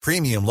linen,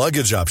 premium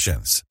luggage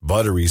options,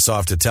 buttery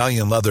soft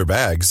Italian leather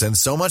bags, and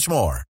so much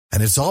more.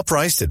 And it's all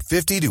priced at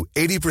 50 to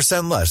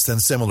 80% less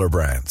than similar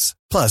brands.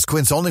 Plus,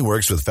 Quince only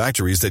works with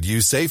factories that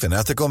use safe and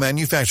ethical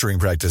manufacturing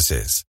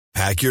practices.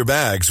 Pack your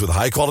bags with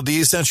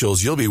high-quality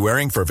essentials you'll be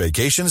wearing for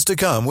vacations to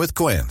come with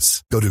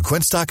Quince. Go to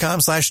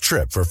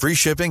quince.com/trip for free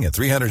shipping and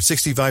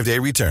 365-day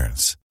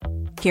returns.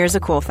 Here's a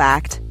cool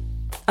fact.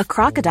 A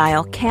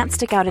crocodile can't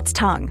stick out its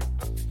tongue.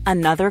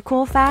 Another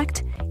cool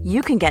fact,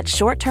 you can get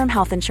short-term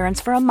health insurance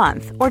for a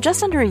month or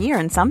just under a year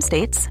in some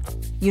states.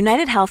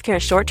 United Healthcare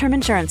short-term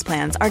insurance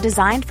plans are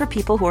designed for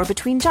people who are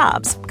between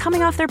jobs,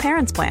 coming off their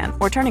parents' plan,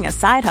 or turning a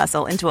side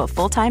hustle into a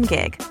full-time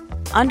gig.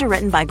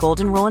 Underwritten by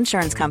Golden Rule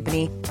Insurance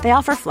Company, they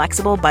offer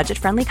flexible,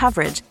 budget-friendly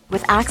coverage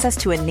with access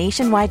to a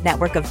nationwide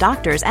network of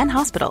doctors and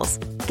hospitals.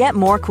 Get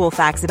more cool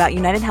facts about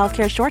United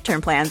Healthcare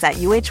short-term plans at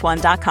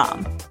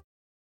uh1.com.